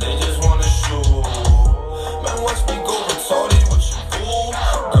 they just wanna shoot. Man, watch me go retarded with your boo.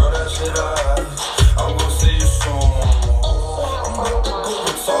 Girl, that shit I'm gonna see you soon. I'm about to go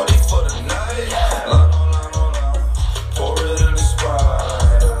retarded for the night. Line on line on line, pour it in the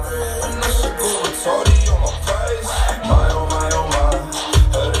Sprite. And I should go retarded on my price. My oh my oh my,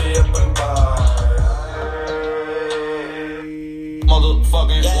 hurry up and buy.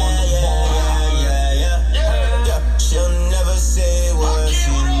 Motherfucking She'll never say what she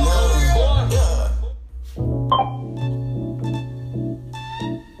knows. Yeah.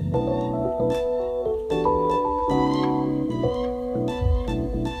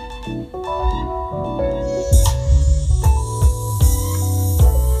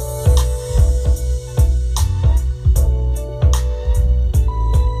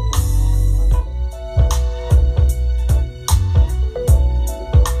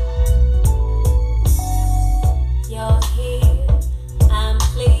 You're here, I'm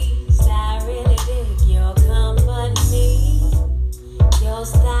pleased. I really dig your company, your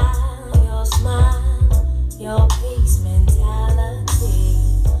style, your smile, your peace mentality.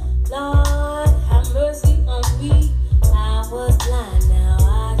 Lord, have mercy on me. I was blind, now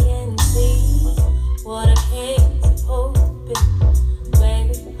I can see what I came supposed to be.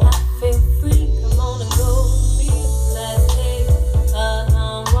 Baby, I feel free. Come on and go with me. Let's take a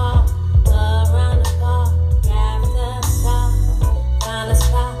long walk around the park. Find a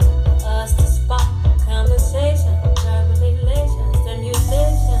spot, us to spark conversation, verbal elation,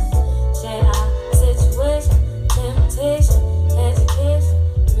 stimulation, share our situation, temptation, education,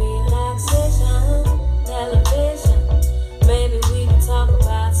 relaxation, elevation. Maybe we can talk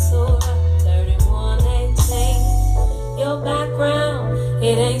about Surah 31:18. Your background,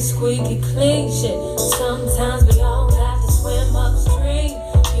 it ain't squeaky clean shit. Sometimes we all got to swim upstream.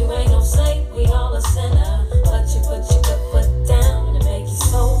 You ain't no saint, we all a sinner. But you put your good foot down and make your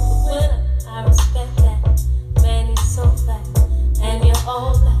soul the winner. I respect that. Man, you're so fat. And you're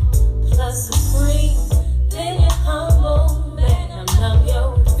all that. Plus supreme. Then you're humble. Man, I'm numb, yo,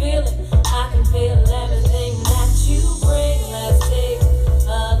 feeling. I can feel everything that you bring. Let's take a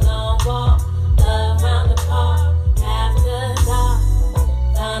long walk around the park after dark.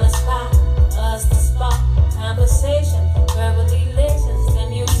 Find a spot, us to spark conversation, verbal elation,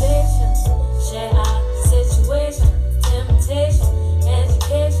 stimulation, share our situation, temptation,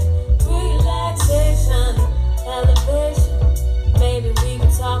 education, relaxation, elevation. Maybe we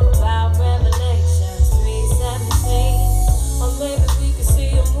can talk about Revelations 3:17, or maybe we can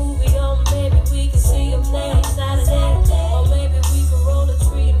see a movie, or maybe we can see a play on Saturday, or maybe we can roll a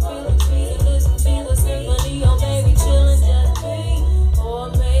tree and feel the trees and listen to the symphony, or maybe chillin' just me, or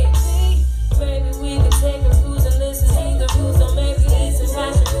maybe we can take a cruise and listen to the roots, or maybe eat some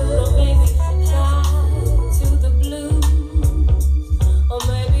passion fruit, or maybe fly to the blues, or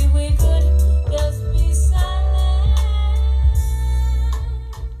maybe we could just be silent.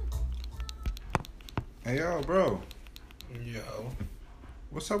 Hey, yo, bro. Yo.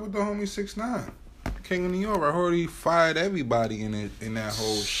 What's up with the homie 6ix9ine? King of New York. I heard he fired everybody in that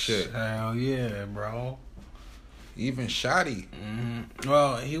whole shit. Hell yeah, bro. Even Shotty.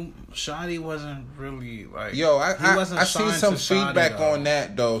 Well, Shotty wasn't really like. Yo, he wasn't I seen signed some to Shotty, feedback though. on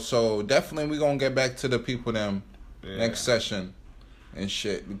that though, so definitely we gonna get back to the people them next session and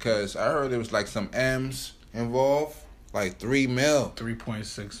shit, because I heard there was like some M's involved, like 3 mil,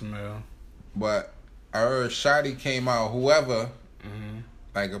 3.6 mil. but I heard Shotty came out, whoever,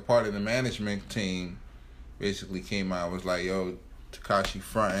 like a part of the management team, basically came out, was like, yo, Tekashi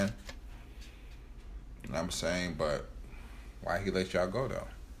fronting. And I'm saying, but why he let y'all go though?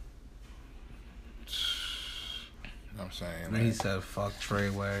 I'm saying, And he said, "Fuck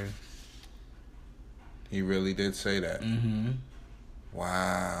Treyway." He really did say that.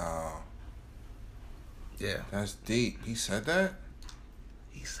 Wow. Yeah, that's deep. He said that.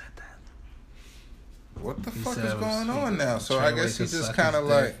 He said that. What the He fuck said is it was- going he on did- now? So I Treyway guess he could just suck kind of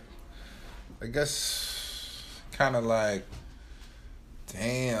his like, dick. I guess, kind of like,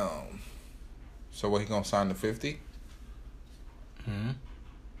 damn. So what, he gonna sign to 50?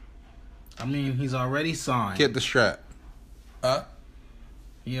 I mean, he's already signed. Get the strap. Huh?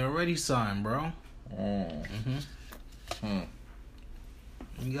 He already signed, bro.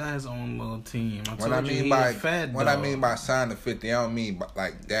 He got his own little team. What I mean by sign to 50, I don't mean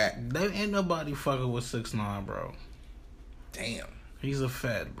like that. There ain't nobody fucking with 6ix9ine, bro. Damn. He's a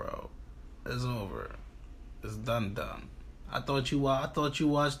Fed, bro. It's over. It's done. I thought you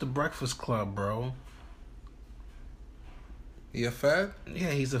watched The Breakfast Club, bro. He a Fed?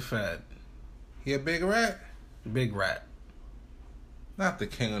 Yeah, he's a Fed. He a big rat? Big rat. Not the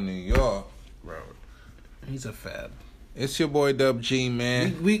king of New York, bro. He's a Fed. It's your boy Dub G,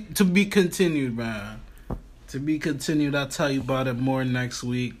 man. We to be continued, man. To be continued. I'll tell you about it more next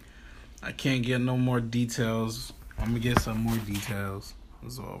week. I can't get no more details. I'm gonna get some more details.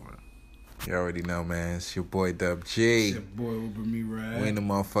 It's over. You already know, man. It's your boy Dub G. It's your boy Uber Me Rad. We in the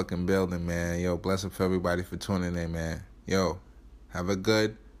motherfucking building, man. Yo, bless up for everybody for tuning in, man. Yo, have a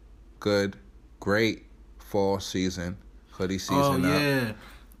good, great fall season, hoodie season. Oh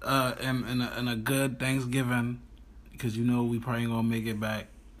yeah, and a good Thanksgiving, because you know we probably ain't gonna make it back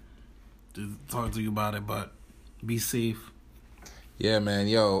to talk to you about it, but be safe. Yeah, man.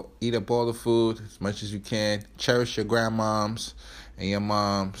 Yo, eat up all the food as much as you can. Cherish your grandmoms and your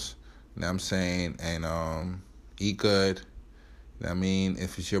moms. You know what I'm saying? And eat good. You know what I mean?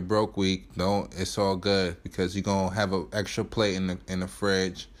 If it's your broke week, it's all good, because you're going to have an extra plate in the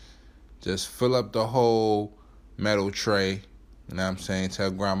fridge. Just fill up the whole metal tray. You know what I'm saying? Tell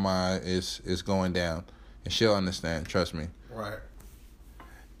grandma is going down. And she'll understand. Trust me. Right.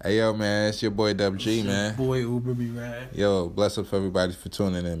 Hey, yo, man. It's your boy Dub G, man. Boy Uber Me Rad. Yo, bless up for everybody for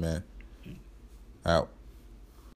tuning in, man. Out.